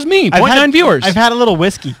 Oh, that was me. I've 0.9 had- viewers. I've had a little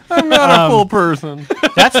whiskey. I'm not a full person.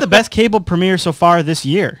 That's the best cable premiere so far this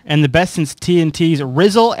year, and the best since TNT's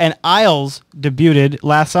Rizzle and Isles debuted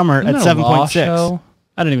last summer Isn't at that a law 7.6. show?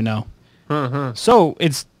 I don't even know. So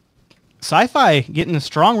it's sci-fi getting a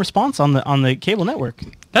strong response on the cable network.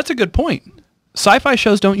 That's a good point. Sci-fi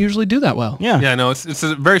shows don't usually do that well. Yeah. Yeah, no, it's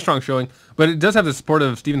a very strong showing, but it does have the support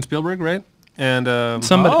of Steven Spielberg, right? And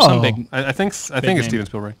Some Oh. big. I think it's name. Steven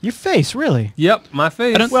Spielberg. Your face, really? Yep, my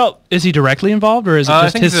face. I don't, Well- is he directly involved or is it I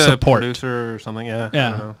just think his he's a support? producer or something. Yeah. I Yeah.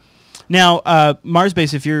 don't know. Now, Mars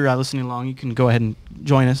Base, if you're listening along, you can go ahead and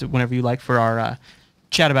join us whenever you like for our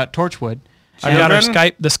chat about Torchwood. I've got our Children?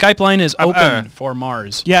 Skype. The Skype line is open uh, for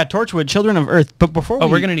Mars. Yeah, Torchwood, Children of Earth. But before Oh,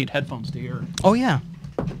 we're gonna need headphones to hear. Oh, yeah.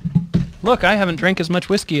 Look, I haven't drank as much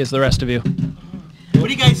whiskey as the rest of you. What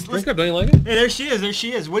do you guys... Drink up, don't you like it? Hey, there she is. There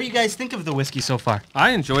she is. What do you guys think of the whiskey so far?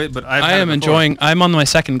 I enjoy it, but I am had it before. enjoying. I'm on my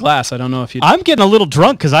second glass. I don't know if you. I'm getting a little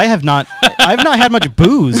drunk because I've not had much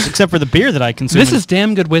booze except for the beer that I consume. This is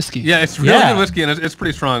damn good whiskey. Yeah, it's really Yeah. good whiskey, and it's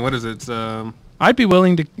pretty strong. What is it? It's, I'd be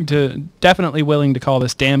willing to definitely willing to call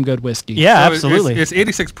this damn good whiskey. Yeah, so absolutely. It's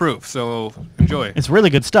 86 proof, so enjoy. It's really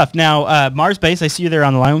good stuff. Now, Mars Base, I see you there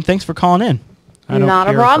on the line. Thanks for calling in. I don't Not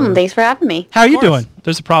a care problem. for- Thanks for having me. How are you course. doing?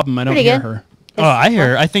 There's a problem. I don't Pretty hear good. her. Oh, I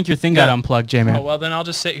hear. I think your thing got Yeah. unplugged, J-Man. Oh well, then I'll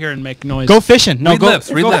just sit here and make noise. Go fishing. No, Read go.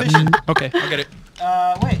 lips, read go lips. fishing. Okay, I get it.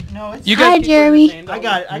 Wait, no, it's... You Hi, guys. Jeremy. I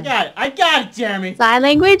got it, Jeremy. Sign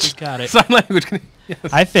language? Got it. Sign language. Yes.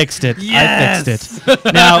 I fixed it. Yes. I fixed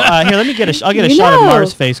it. Now, here, let me get I'll get a You shot of know.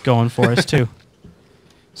 Mars face going for us, too.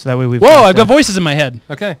 So that way we've... Whoa! I've got voices in my head.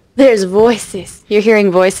 Okay. There's voices. You're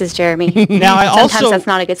hearing voices, Jeremy. Now, I Sometimes also... that's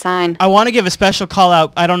not a good sign. I want to give a special call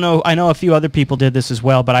out. I don't know. I know a few other people did this as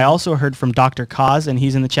well, but I also heard from Dr. Kaz, and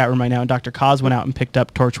he's in the chat room right now. And Dr. Kaz went out and picked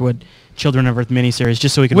up Torchwood Children of Earth miniseries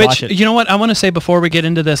just so he could watch Which it. you know what I want to say before we get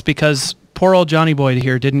into this because poor old Johnny Boy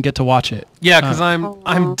here didn't get to watch it. Yeah, because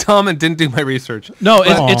I'm dumb and didn't do my research. No,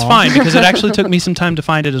 it's Aw. fine because it actually took me some time to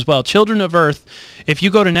find it as well. Children of Earth. If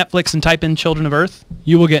you go to Netflix and type in Children of Earth,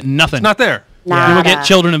 you will get nothing. It's not there. You will Nada. get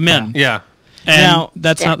Children of Men. Yeah. And Now-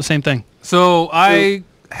 that's not the same thing. So I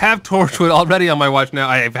have Torchwood already on my watch now.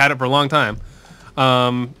 I've had it for a long time.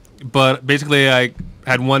 But basically I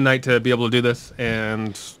had one night to be able to do this, and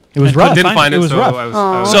It was I rough. didn't find it, It was so rough. I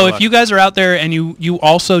was So if lucky. you guys are out there and you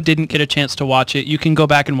also didn't get a chance to watch it, you can go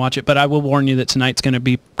back and watch it. But I will warn you that tonight's going to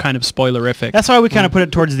be kind of spoilerific. That's why we kind of put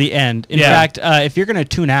it towards the end. In Yeah. fact, if you're going to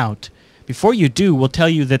tune out, before you do, we'll tell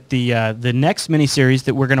you that the next miniseries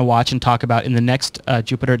that we're going to watch and talk about in the next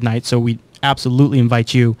Jupiter at Night, so we absolutely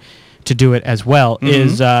invite you to do it as well,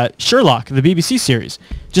 is Sherlock, the BBC series.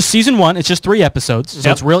 Just season 1. It's just 3 episodes, so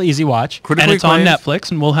Yep. it's real easy watch. and critically it's on acclaimed,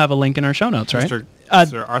 Netflix, and we'll have a link in our show notes, right? Sir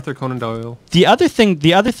Arthur Conan Doyle. The other thing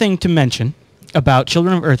to mention about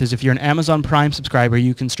Children of Earth is if you're an Amazon Prime subscriber,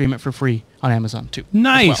 you can stream it for free on Amazon too.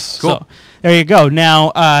 Nice. Cool. So there you go.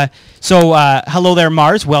 Now, hello there,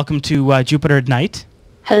 Mars. Welcome to Jupiter at Night.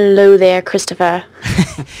 Hello there, Christopher.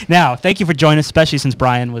 Now, thank you for joining us, especially since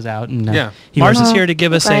Brian was out. And, Yeah. Mars was, is here to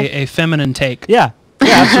give us Bye. a feminine take. Yeah.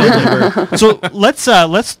 Yeah, absolutely. So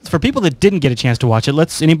let's for people that didn't get a chance to watch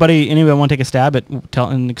it, anybody want to take a stab at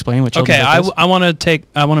and explain what Children Okay, of Earth is? I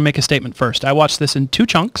want to make a statement first. I watched this in 2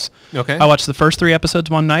 chunks. Okay. I watched the first 3 episodes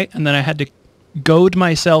one night, and then I had to goad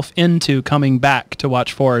myself into coming back to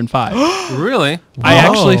watch 4 and 5. Really? I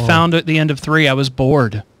actually Whoa. found at the end of 3 I was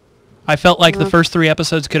bored. I felt like the first 3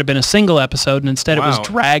 episodes could have been a single episode, and instead it was Wow.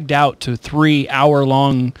 dragged out to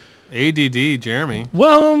 3-hour-long. ADD, Jeremy.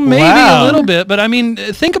 Well, maybe Wow. a little bit, but I mean,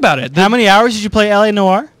 think about it. How many hours did you play LA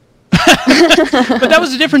Noire? But that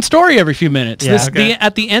was a different story every few minutes. Yeah. Okay.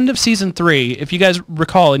 At the end of season 3, if you guys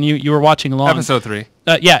recall, and you were watching along. Episode 3.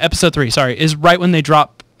 Episode 3, sorry, is right when they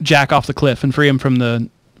drop Jack off the cliff and free him from the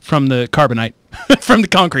carbonite, from the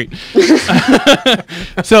concrete.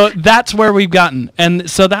 So that's where we've gotten. And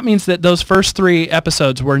so that means that those first 3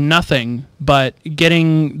 episodes were nothing but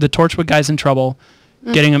getting the Torchwood guys in trouble,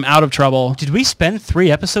 getting them out of trouble. Did we spend 3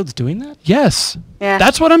 episodes doing that? Yes. Yeah.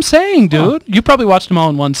 That's what I'm saying, dude. You probably watched them all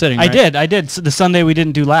in one sitting, right? I did. So the Sunday we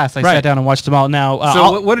didn't do last, I sat down and watched them all. Now,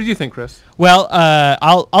 So what did you think, Chris? well,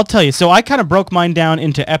 I'll tell you. So I kind of broke mine down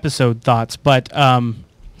into episode thoughts, but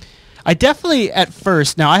I definitely at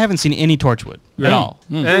first. Now I haven't seen any Torchwood at all,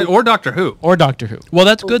 Or Doctor Who. or Doctor Who. Well,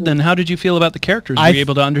 that's good then. How did you feel about the characters? Were you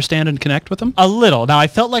able to understand and connect with them? A little. Now I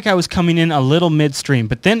felt like I was coming in a little midstream,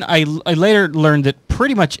 but then I later learned that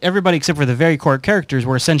pretty much everybody except for the very core characters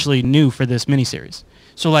were essentially new for this miniseries.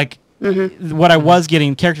 So like what I was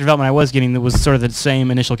getting, character development I was getting, that was sort of the same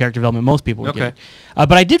initial character development most people were getting.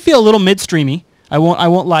 But I did feel a little midstreamy. I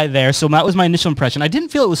won't lie there. So that was my initial impression. I didn't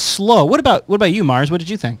feel it was slow. What about you, Mars? What did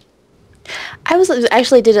you think? I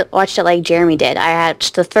watched it like Jeremy did. I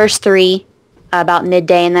watched the first 3 about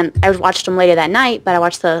midday, and then I watched them later that night. But I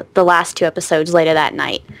watched the last 2 episodes later that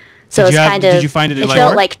night. So it's kind of. Did you find it? It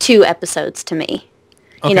felt like 2 episodes to me.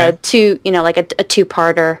 You know, like a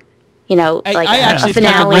 2-parter. You know, like I a actually Like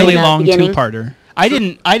finale a really and a long beginning. 2-parter.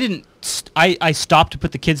 I stopped to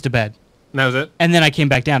put the kids to bed. That was it? And then I came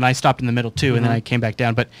back down. I stopped in the middle too, and then I came back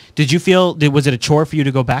down. But did you feel? Was it a chore for you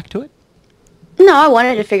to go back to it? No, I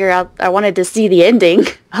wanted to figure out. I wanted to see the ending.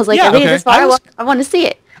 I was like, Yeah, I think okay. this far. I want to see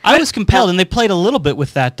it. I was compelled, and they played a little bit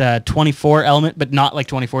with that 24 element, but not like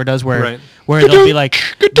 24 does, where Right. where they'll be like,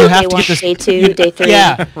 you have Day to one, get this. day 2, day 3.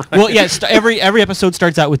 Yeah. Well, yeah. Every episode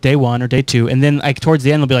starts out with day 1 or day 2, and then like towards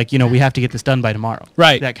the end, they'll be like, we have to get this done by tomorrow.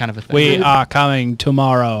 Right. That kind of a thing. We are coming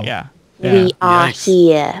tomorrow. Yeah. We are Yikes.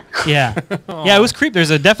 here. Yeah. Yeah. It was creepy.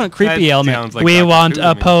 There's a definite creepy That element. sounds like We Doctor want Who a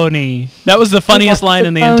to me. pony. That was the funniest line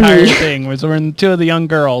in the pony. entire thing. Was when 2 of the young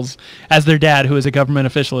girls, as their dad, who is a government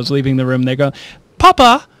official, is leaving the room. They go,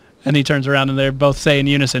 "Papa," and he turns around and they're both saying in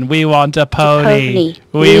unison, "We want a pony.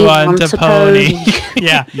 We want a pony."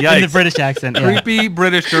 Yeah. In the Yikes. British accent. Yeah. Creepy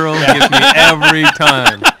British girl gets me every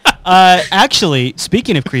time. Actually,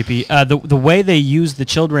 speaking of creepy, the way they use the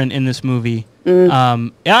children in this movie,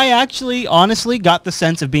 I actually honestly got the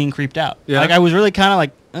sense of being creeped out. Yeah. Like I was really kind of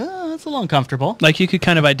like, that's a little uncomfortable. Like you could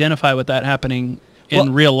kind of identify with that happening in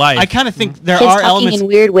Well, real life. I kind of think there Kids are talking elements. in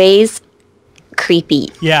weird ways. Creepy.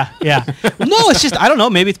 Yeah, yeah. No, it's just I don't know.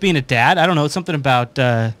 Maybe it's being a dad. I don't know. It's something about.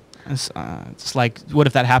 It's like, what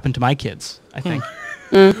if that happened to my kids? I think.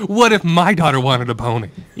 What if my daughter wanted a pony?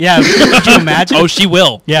 Yeah. Could you imagine? Oh, she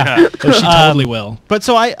will. Yeah. Oh, she totally will. But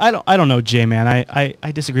so I don't know, Jay, man.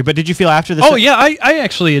 I disagree. But did you feel after this? Oh yeah, I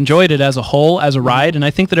actually enjoyed it as a whole, as a ride, and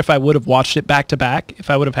I think that if I would have watched it back to back, if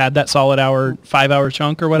I would have had that solid 5-hour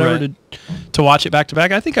chunk or whatever Right. to watch it back to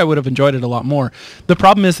back, I think I would have enjoyed it a lot more. The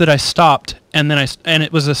problem is that I stopped, and then and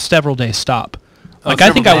it was a several day stop. Like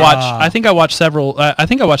I think I several watched, days. I think I watched several. I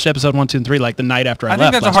think I watched episode 1, 2, and 3 like the night after I I left.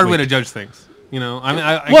 think that's a last hard way week. to judge things. You know, I mean,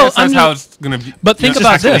 I Well, guess that's I'm how not- it's gonna be. But think it's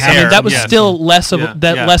about just not this. gonna I mean, hair. that was Yes. still less of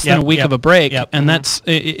Yeah. less than Yep, a week yep, of a break, yep. and that's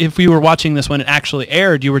if we were watching this when it actually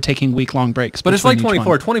aired, you were taking week-long breaks. But it's like between each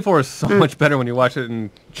 24. one. 24 is so much better when you watch it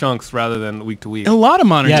in chunks rather than week to week. A lot of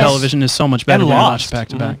modern Yes. television is so much better And than Lost. back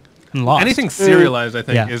to back. And Lost. Anything serialized, I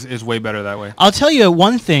think, Yeah. is way better that way. I'll tell you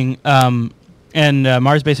one thing, and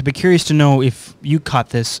Mars Base, I'd be curious to know if you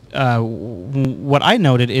caught this. What I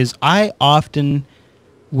noted is I often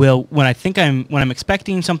will, when I'm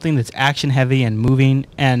expecting something that's action heavy and moving,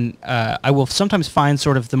 and I will sometimes find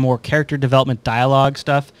sort of the more character development dialogue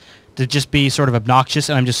stuff to just be sort of obnoxious,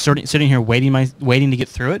 and I'm just sitting here waiting to get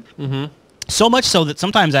through it. Mm-hmm. So much so that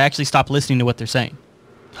sometimes I actually stop listening to what they're saying.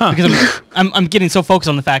 Because I'm getting so focused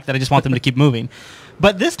on the fact that I just want them to keep moving.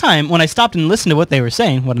 But this time, when I stopped and listened to what they were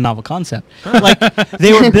saying, what a novel concept. Like,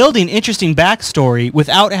 they were building interesting backstory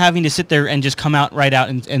without having to sit there and just come out right out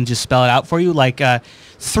and just spell it out for you. Like,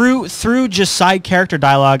 through just side character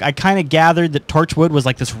dialogue, I kind of gathered that Torchwood was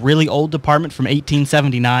like this really old department from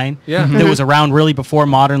 1879. Yeah. That was around really before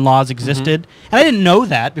modern laws existed. And I didn't know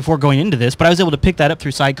that before going into this, but I was able to pick that up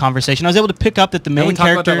through side conversation. I was able to pick up that the Didn't main we talk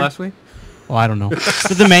character... about that last week? Well, I don't know.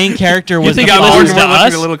 That the main character was... think the I father- listened to We're listening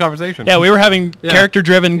us? to a little conversation. Yeah, we were having Yeah.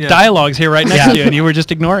 character-driven Yeah. dialogues here right next Yeah. to you, and you were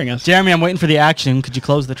just ignoring us. Jeremy, I'm waiting for the action. Could you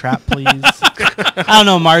close the trap, please? I don't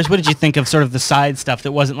know, Mars. What did you think of sort of the side stuff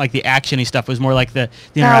that wasn't like the action-y stuff? It was more like the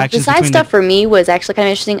The interactions side between stuff for me was actually kind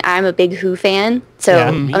of interesting. I'm a big Who fan, so Yeah,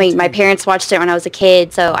 I me mean, my parents watched it when I was a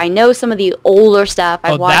kid, so I know some of the older stuff.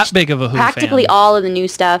 Oh, I've watched that big of a Who practically fan. all of the new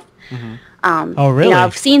stuff. Oh, really? You know,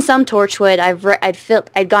 I've seen some Torchwood.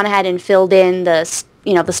 I'd gone ahead and filled in the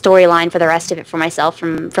storyline for the rest of it for myself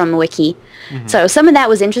from Wiki. So some of that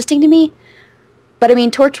was interesting to me. But I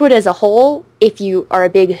mean, Torchwood as a whole, if you are a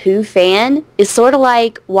big Who fan, is sort of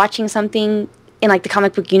like watching something in like the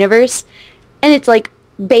comic book universe, and it's like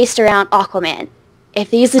based around Aquaman. If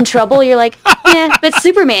he's in trouble, you're like, yeah, but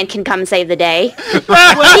Superman can come save the day.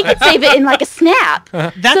 Well, he can save it in like a snap.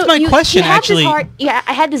 That's my question, actually.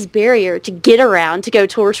 I had this barrier to get around to go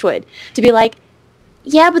Torchwood, to be like,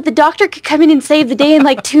 yeah, but the Doctor could come in and save the day in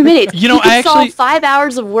like 2 minutes. You know, he could I actually solve 5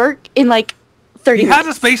 hours of work in like 30 He minutes.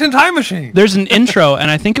 has a space and time machine. There's an intro, and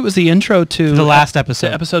I think it was the intro to the last episode.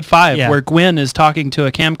 to episode 5, Yeah. where Gwen is talking to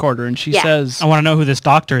a camcorder, and she says, I want to know who this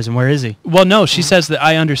doctor is and where is he? well, no, she says that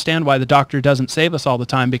I understand why the Doctor doesn't save us all the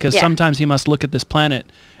time, because sometimes he must look at this planet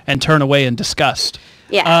and turn away in disgust.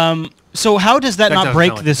 Yeah. So how does that not does break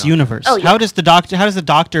sound like this the Doctor. universe? Oh, yeah. How does the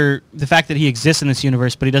doctor, the fact that he exists in this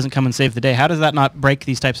universe but he doesn't come and save the day, how does that not break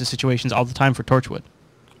these types of situations all the time for Torchwood?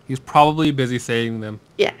 He's probably busy saving them.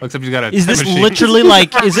 Yeah. Except he's got a Is time this machine. literally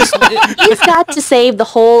like, is this... He's got to save the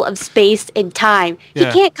whole of space and time. Yeah.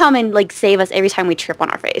 He can't come and like save us every time we trip on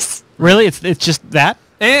our face. Really? It's just that?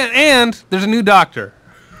 And there's a new Doctor.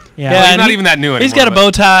 Yeah. Well, he's and not even that new He's anymore, got a but-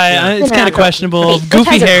 bow tie. Yeah. It's kind of Yeah. questionable. Hey, bow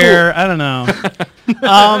Goofy ties are hair. I don't know.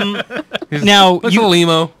 Now, Looks a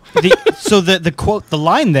limo. so the quote, the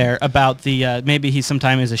line there about the maybe he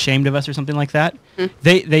sometimes is ashamed of us or something like that,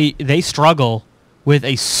 they struggle with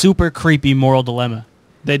a super creepy moral dilemma.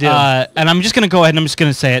 They do. And I'm just going to go ahead and I'm just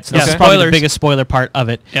going to say it. So this Yeah, is probably the spoilers. biggest spoiler part of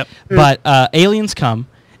it. Yep. But aliens come,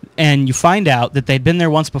 and you find out that they'd been there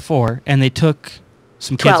once before, and they took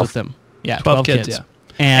some kids 12. with them. Yeah, 12 kids, yeah.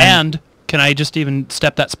 And, And can I just even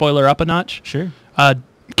step that spoiler up a notch? sure.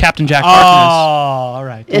 Captain Jack Oh, Harkness all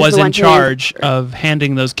right. Is was the in one who- charge of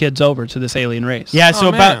handing those kids over to this alien race. Yeah, so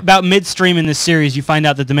Oh, man. about midstream in this series, you find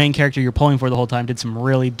out that the main character you're pulling for the whole time did some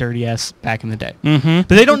really dirty ass back in the day. Mm-hmm.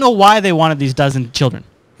 But they don't know why they wanted these dozen children.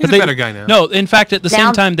 He's But a they- better guy now. No, in fact, at the same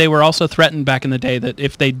Now- time, they were also threatened back in the day that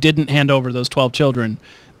if they didn't hand over those 12 children,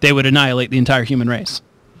 they would annihilate the entire human race.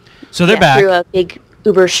 So they're back. Through a big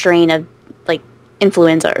uber strain of like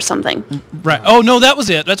influenza or something. Right. Oh, no, that was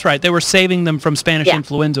it. That's right. They were saving them from Spanish Yeah.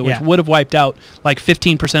 influenza, which Yeah. would have wiped out like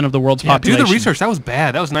 15% of the world's Do population. the research. That was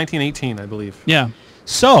bad. That was 1918, I believe. Yeah.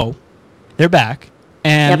 So they're back,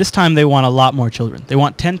 and Yep. this time they want a lot more children. They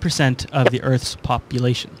want 10% of the Earth's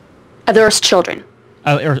population. Of those children.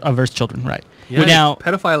 Of Earth's children, right. Yeah, Now,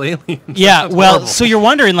 pedophile aliens. yeah, That's well, horrible. so you're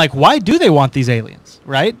wondering, like, why do they want these aliens,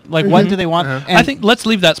 right? Like, what do they want? And, I think let's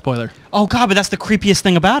leave that spoiler. oh, God, but that's the creepiest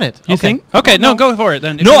thing about it. You think? Okay, no, go for it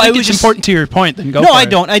then. If No, you I think was it's just- important to your point, then go No, for I it.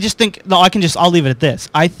 don't. I just think, no, I'll leave it at this.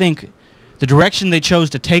 I think the direction they chose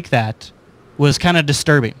to take that was kind of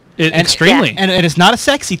disturbing. Extremely. And it's not a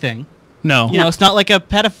sexy thing. No. You know, it's not like not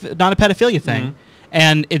a pedophilia thing.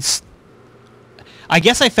 And it's, I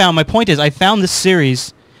guess my point is I found this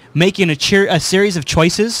series making a series of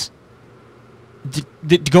choices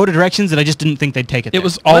to go to directions that I just didn't think they'd take it It there.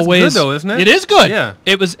 was Well, that's always good, though, isn't it? It is good. Yeah.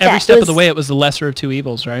 It was Yeah, every it step of was- the way. It was the lesser of two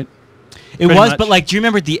evils, right? It pretty was, much. but like, do you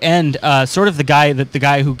remember at the end, sort of the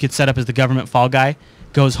guy who gets set up as the government fall guy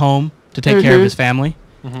goes home to take care of his family?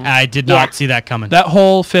 I did not Yeah. see that coming. That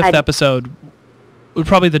whole fifth I- episode was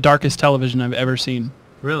probably the darkest television I've ever seen.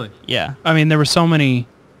 Really? yeah. I mean, there were so many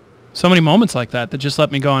moments like that just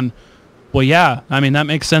let me go on. Well, yeah. I mean, that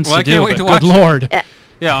makes sense Well, I to can't do. wait But to good watch it. lord. Yeah.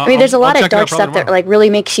 Yeah. I mean, there's a lot I'll of check it out dark probably stuff that tomorrow. like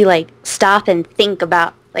really makes you like stop and think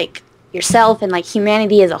about like yourself and like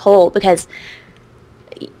humanity as a whole, because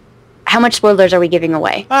how much spoilers are we giving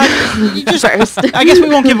away? You just, First. I guess we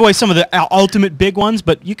won't give away some of the ultimate big ones,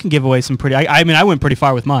 but you can give away some pretty. I mean, I went pretty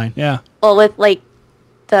far with mine. Yeah. Well, with like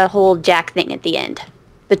the whole Jack thing at the end,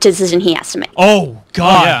 the decision he has to make. Oh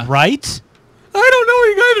God! yeah. Right? I don't know what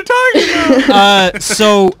you guys are talking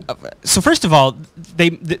about. So first of all,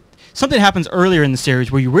 something happens earlier in the series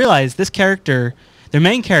where you realize this character, their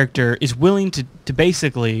main character, is willing to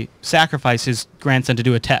basically sacrifice his grandson to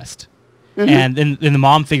do a test. And then the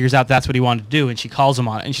mom figures out that's what he wanted to do, and she calls him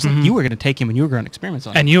on it. And she's like, "You were going to take him, and you were going to experiment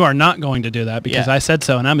on him." And you are not going to do that because Yeah. I said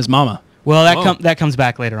so, and I'm his mama. Well, Whoa. that comes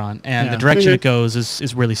back later on, and Yeah. the direction it goes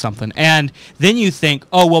is really something. And then you think,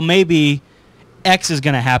 oh well, maybe X is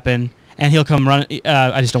going to happen, and he'll come run.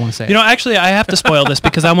 I just don't want to say You know, actually, I have to spoil this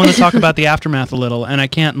because I want to talk about the aftermath a little, and I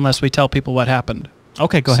can't unless we tell people what happened. it.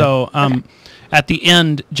 Okay, go ahead. So, at the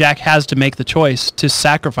end, Jack has to make the choice to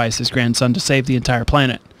sacrifice his grandson to save the entire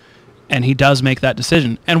planet. And he does make that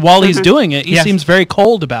decision. And while he's doing it, he Yes. seems very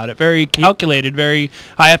cold about it, very calculated,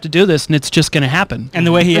 I have to do this, and it's just going to happen. And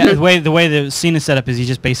the way the scene is set up is he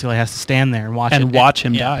just basically has to stand there and watch And it. watch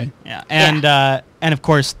him Yeah. die. Yeah, and of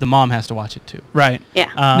course the mom has to watch it too. Right. Yeah.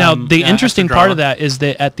 Now, the yeah, interesting extra part drama. of that is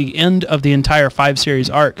that at the end of the entire 5-series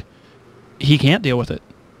arc, he can't deal with it.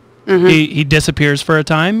 He disappears for a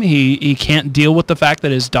time. He can't deal with the fact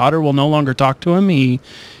that his daughter will no longer talk to him. He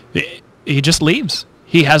just leaves.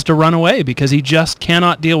 He has to run away because he just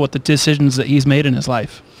cannot deal with the decisions that he's made in his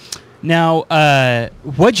life. Now,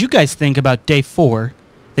 what'd you guys think about day 4?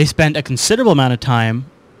 They spent a considerable amount of time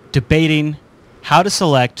debating how to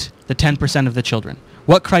select the 10% of the children.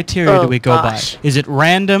 What criteria do we go by? Is it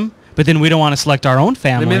random, but then we don't want to select our own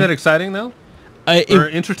family? They made that exciting, though? Or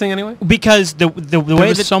interesting, anyway? Because the way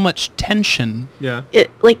was so much tension. Yeah.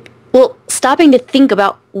 Stopping to think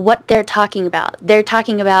about what they're talking about. They're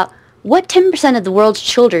talking about what 10% of the world's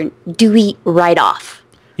children do we write off?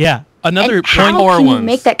 Yeah. Another and how can you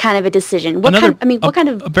make that kind of a decision?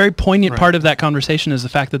 A very poignant part of that conversation is the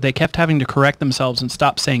fact that they kept having to correct themselves and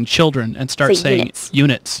stop saying children and start saying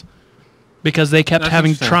units. Because they kept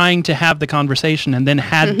trying to have the conversation and then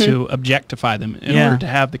had to objectify them in order to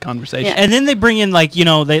have the conversation. Yeah. And then they bring in, like,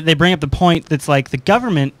 they bring up the point that's like the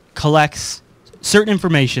government collects certain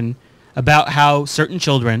information about how certain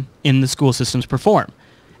children in the school systems perform.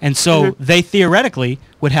 And so they theoretically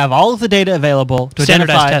would have all of the data available to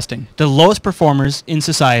identify testing. The lowest performers in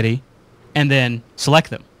society and then select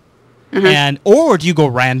them. Or do you go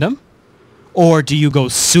random? Or do you go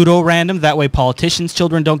pseudo-random? That way politicians'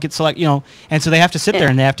 children don't get selected, And so they have to sit there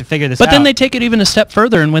and they have to figure this out. But then they take it even a step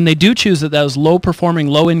further, and when they do choose that those low-performing,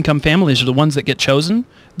 low-income families are the ones that get chosen,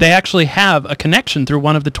 they actually have a connection through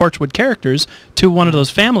one of the Torchwood characters to one of those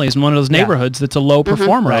families in one of those neighborhoods that's a low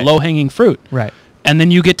performer, a low-hanging fruit. Right. And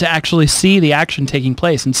then you get to actually see the action taking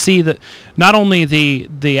place and see that not only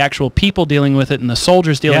the actual people dealing with it and the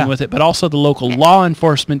soldiers dealing with it, but also the local law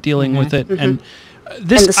enforcement dealing with it. And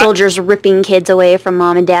the soldiers ripping kids away from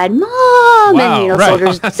mom and dad. Mom! And,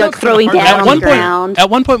 soldiers throwing down on the ground. At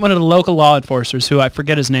one point, one of the local law enforcers, who I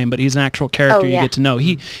forget his name, but he's an actual character you get to know,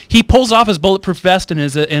 he pulls off his bulletproof vest and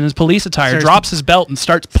his police attire, drops his belt, and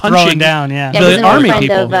starts punching down, the army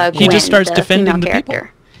people. He just starts defending the people.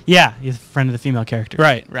 Yeah, he's a friend of the female character.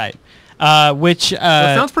 Right. Which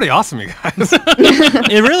that sounds pretty awesome, you guys.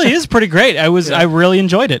 It really is pretty great. I really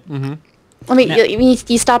enjoyed it. I mean,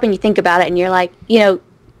 you stop and you think about it, and you're like,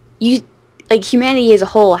 humanity as a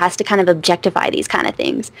whole has to kind of objectify these kind of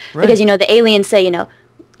things because the aliens say,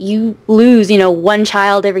 you lose, one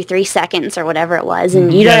child every 3 seconds or whatever it was,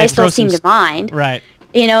 and you guys still seem to mind, right?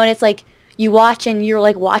 And it's like you watch and you're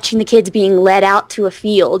like watching the kids being led out to a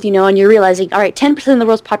field, and you're realizing, all right, 10% of the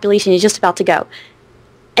world's population is just about to go,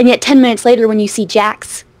 and yet 10 minutes later, when you see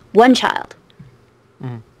Jack's one child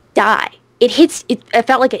die. I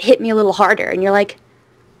felt like it hit me a little harder, and you're like,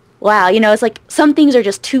 wow, it's like some things are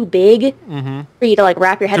just too big for you to like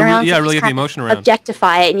wrap your head around. Yeah, really get the emotion around.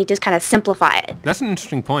 Objectify it, and you just kind of simplify it. That's an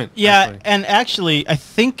interesting point. Yeah, and actually, I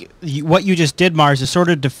think what you just did, Mars, is sort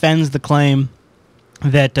of defends the claim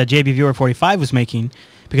that JB Viewer 45 was making,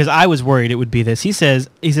 because I was worried it would be this. He says,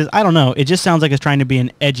 I don't know, it just sounds like it's trying to be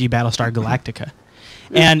an edgy Battlestar Galactica.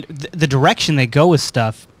 And the direction they go with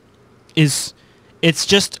stuff is...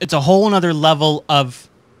 It's a whole other level of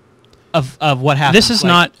what happens. This is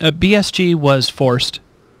not BSG was forced.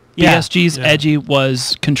 BSG's edgy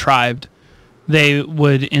was contrived. They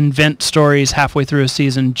would invent stories halfway through a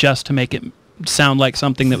season just to make it sound like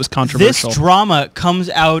something that was controversial. This drama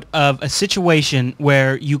comes out of a situation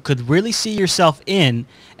where you could really see yourself in,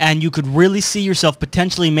 and you could really see yourself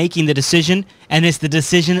potentially making the decision, and it's the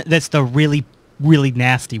decision that's the really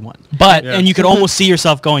nasty one. But and you could almost see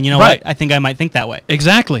yourself going, what? I think I might think that way.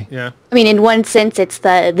 Exactly. Yeah. I mean, in one sense, it's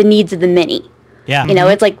the needs of the many. Yeah.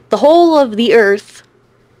 It's like the whole of the Earth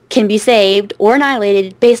can be saved or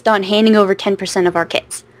annihilated based on handing over 10% of our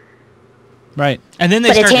kids. Right. And then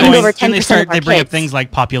they they bring up things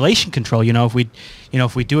like population control.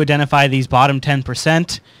 If we do identify these bottom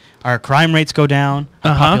 10%, our crime rates go down,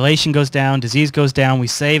 our population goes down, disease goes down, we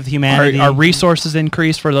save humanity. Our resources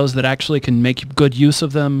increase for those that actually can make good use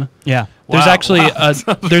of them. Yeah. There's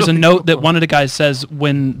there's a note that one of the guys says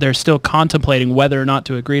when they're still contemplating whether or not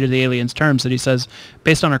to agree to the aliens' terms, that he says,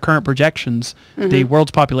 based on our current projections, the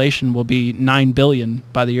world's population will be 9 billion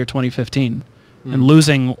by the year 2015. And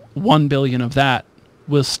losing 1 billion of that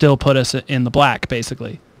will still put us in the black,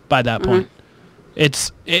 basically, by that point.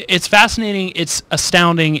 It's fascinating. It's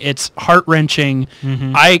astounding. It's heart-wrenching.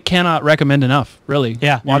 I cannot recommend enough, really,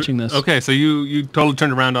 watching this. Okay, so you totally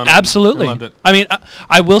turned around on it. Absolutely. I loved it. I mean,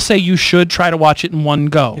 I will say you should try to watch it in one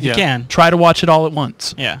go. If you can. Try to watch it all at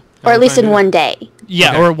once. Yeah. Or at least in one day.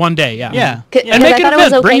 Yeah, or one day, yeah. Yeah. And make it an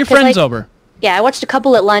event. Bring your friends over. Yeah, I watched a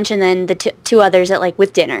couple at lunch and then the two others at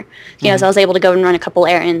with dinner. So I was able to go and run a couple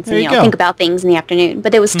errands and think about things in the afternoon.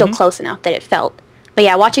 But it was still close enough that it felt. But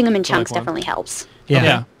yeah, watching them in chunks definitely helps.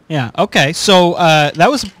 Yeah. Yeah. Okay. So that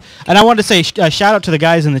was, and I wanted to say shout out to the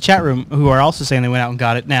guys in the chat room who are also saying they went out and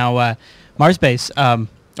got it. Now, Mars Base.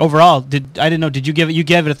 Overall, I didn't know. Did you give it? You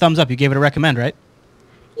gave it a thumbs up. You gave it a recommend, right?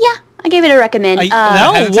 Yeah, I gave it a recommend.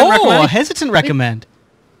 Hesitant recommend.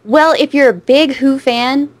 Well, if you're a big Who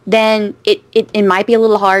fan, then it might be a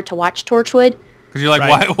little hard to watch Torchwood. Because you're like,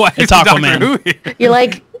 Right. why is It's Doctor Aquaman. Who here? You're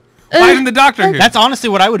like, Why isn't the Doctor here? That's honestly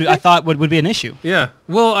what I thought would be an issue. Yeah.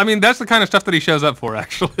 Well, I mean, that's the kind of stuff that he shows up for,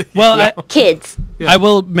 actually. Well, kids. Yeah. I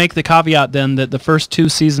will make the caveat then that the first 2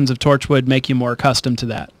 seasons of Torchwood make you more accustomed to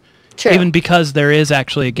that. True. Even because there is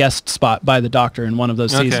actually a guest spot by the Doctor in one of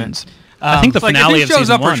those Okay. seasons. I think the It's like, finale if of he shows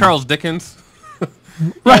season up 1. for Charles Dickens,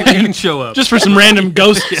 right, he can show up. Just for some random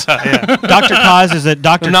ghosts. yeah. Dr. Cause is a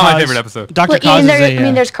Dr. Not my Cause- favorite episode. Dr. Well, Cause and is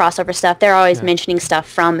a. there's crossover stuff. They're always mentioning stuff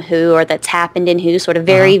from Who or that's happened in Who, sort of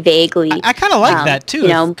very vaguely. I kind of like that too, You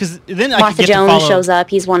know, because then I Martha could get to Jones follow. shows up.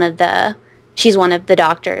 She's one of the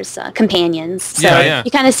Doctor's companions. So Yeah.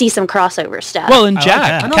 you kind of see some crossover stuff. Well, and I like Jack,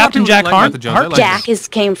 that. I know a lot of Captain people Jack like Martha Jones. I like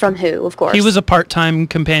Jack came from Who, of course. he was a part-time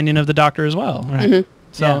companion of the Doctor as well. Right.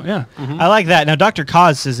 So, yeah. I like that. Now, Dr.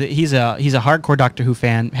 Cause says that he's a hardcore Doctor Who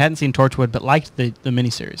fan. Hadn't seen Torchwood, but liked the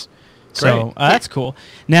miniseries. So Great. that's cool.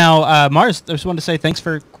 Now, Mars, I just wanted to say thanks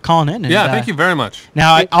for calling in. And, Yeah, thank you very much.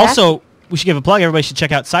 Now, Thanks, also, we should give a plug. Everybody should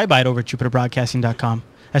check out SciBite over at JupiterBroadcasting.com.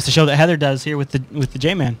 That's the show that Heather does here with the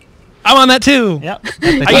J-Man. I'm on that too. Yep.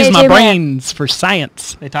 I use my J-Man. brains for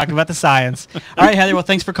science. They talk about the science. All right, Heather. Well,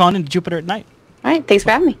 thanks for calling in to Jupiter at Night. All right, thanks for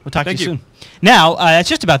having me. We'll talk Thank to you you. soon. Now, that's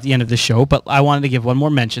just about the end of the show, but I wanted to give one more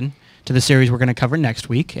mention to the series we're going to cover next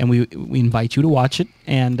week, and we invite you to watch it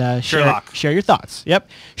and Sherlock. share your thoughts. Yep.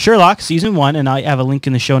 Sherlock, Season 1, and I have a link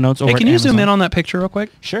in the show notes over Hey, at can you zoom Amazon. in on that picture real quick?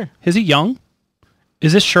 Sure. Is he young?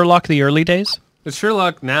 Is this Sherlock the early days? It's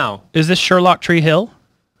Sherlock now. Is this Sherlock Tree Hill?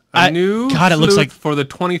 A new God, it looks sleuth like- for the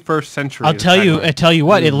 21st century. I'll is tell you. tagline. I tell you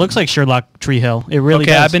what. It looks like Sherlock Tree Hill. It really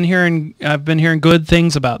Okay, does. I've been hearing good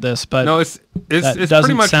things about this, but No, it's That pretty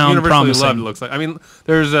doesn't much sound universally promising. loved. It looks like. I mean,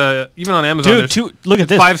 there's even on Amazon. Dude, there's look at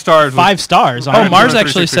this. 5 stars. 5 stars. on oh, Amazon. Mars 36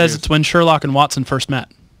 actually says reviews. it's when Sherlock and Watson first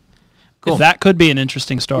met. Cool. That could be an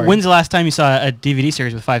interesting story. When's the last time you saw a DVD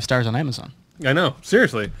series with 5 stars on Amazon? I know.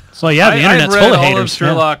 Seriously. so yeah, the internet's I've full read of all haters.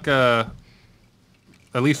 Sherlock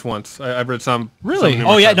at least once. I've read some. Really? some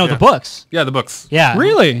Oh yeah, numerous no, times, the books. Yeah, the books. Yeah.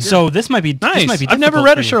 Really? So this might be Nice. This might be I've never difficult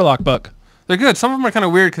read for a you. Sherlock book. They're good. Some of them are kind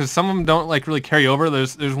of weird because some of them don't like really carry over.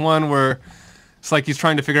 There's one where it's like he's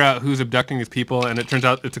trying to figure out who's abducting his people, and it turns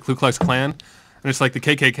out it's a Ku Klux Klan, and it's like the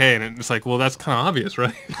KKK, and it's like, well, that's kind of obvious,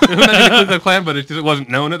 right? It was not the Ku Klux Klan, but it wasn't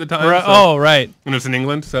known at the time. Right. so- Oh, right. and it's in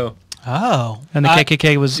England, so Oh. And the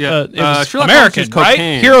KKK was, yeah. it was Sherlock American, Holmes is right?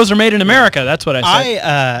 cocaine. Heroes are made in America. That's what I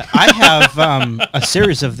said. I have a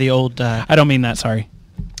series of the old, I don't mean that. Sorry.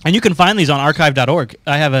 and you can find these on archive.org.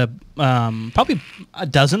 I have a probably a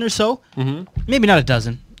dozen or so, maybe not a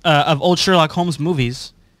dozen, of old Sherlock Holmes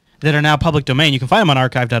movies that are now public domain. You can find them on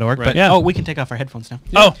archive.org. Right. But Yeah. we can take off our headphones now.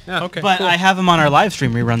 Oh, yeah. okay. But cool. I have them on our live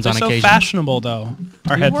stream reruns They're on so occasion. fashionable, though.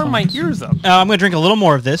 Our you wore headphones. my ears up. I'm going to drink a little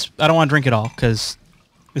more of this. I don't want to drink it all because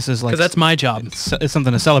this is like Because that's my job. it's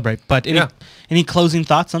something to celebrate. But any closing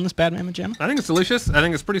thoughts on this Batman Pajama? I think it's delicious. I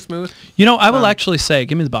think it's pretty smooth. You know, I will actually say,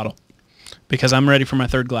 give me the bottle, because I'm ready for my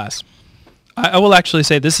third glass. I will actually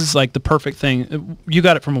say this is like the perfect thing. You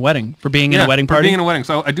got it from a wedding, for being in a wedding for party. being in a wedding.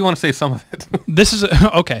 So I do want to say some of it. This is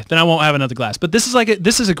okay. Then I won't have another glass. But this is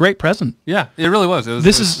this is a great present. Yeah, it really was. It was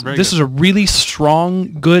This it was is very this good. is a really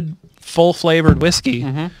strong, good, full flavored whiskey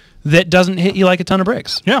that doesn't hit you like a ton of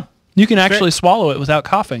bricks. Yeah. You can actually swallow it without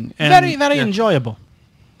coughing. And, Very enjoyable.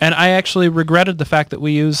 and I actually regretted the fact that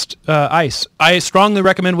we used ice. I strongly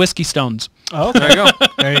recommend whiskey stones. Oh, There you go.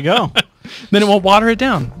 there you go. Then it won't water it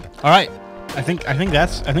down. All right. I think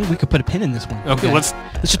we could put a pin in this one. Okay, let's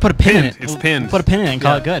just put a pin in it. Pinned. It's We'll pinned. Put a pin in it and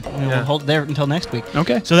call Yeah. it good. And Yeah. We'll hold it there until next week.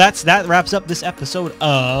 Okay. So that wraps up this episode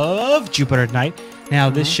of Jupiter at Night. Now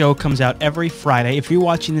this show comes out every Friday. If you're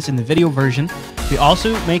watching this in the video version, we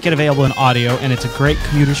also make it available in audio, and it's a great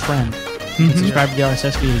commuter's friend. You can subscribe to the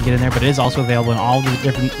RSS feed and get in there, but it is also available in all the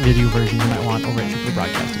different video versions you might want over at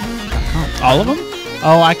JupiterBroadcasting.com. All of them?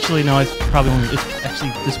 Oh, actually, no. It's probably only. It's actually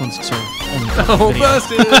this one's sort of only Oh, video.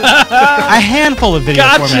 busted. A handful of video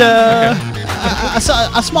Gotcha.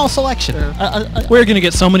 format. A small selection. We're going to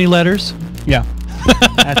get so many letters. Yeah,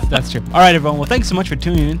 that's true. All right, everyone. Well, thanks so much for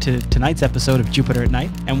tuning in to tonight's episode of Jupiter at Night,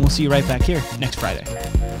 and we'll see you right back here next Friday.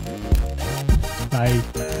 Bye.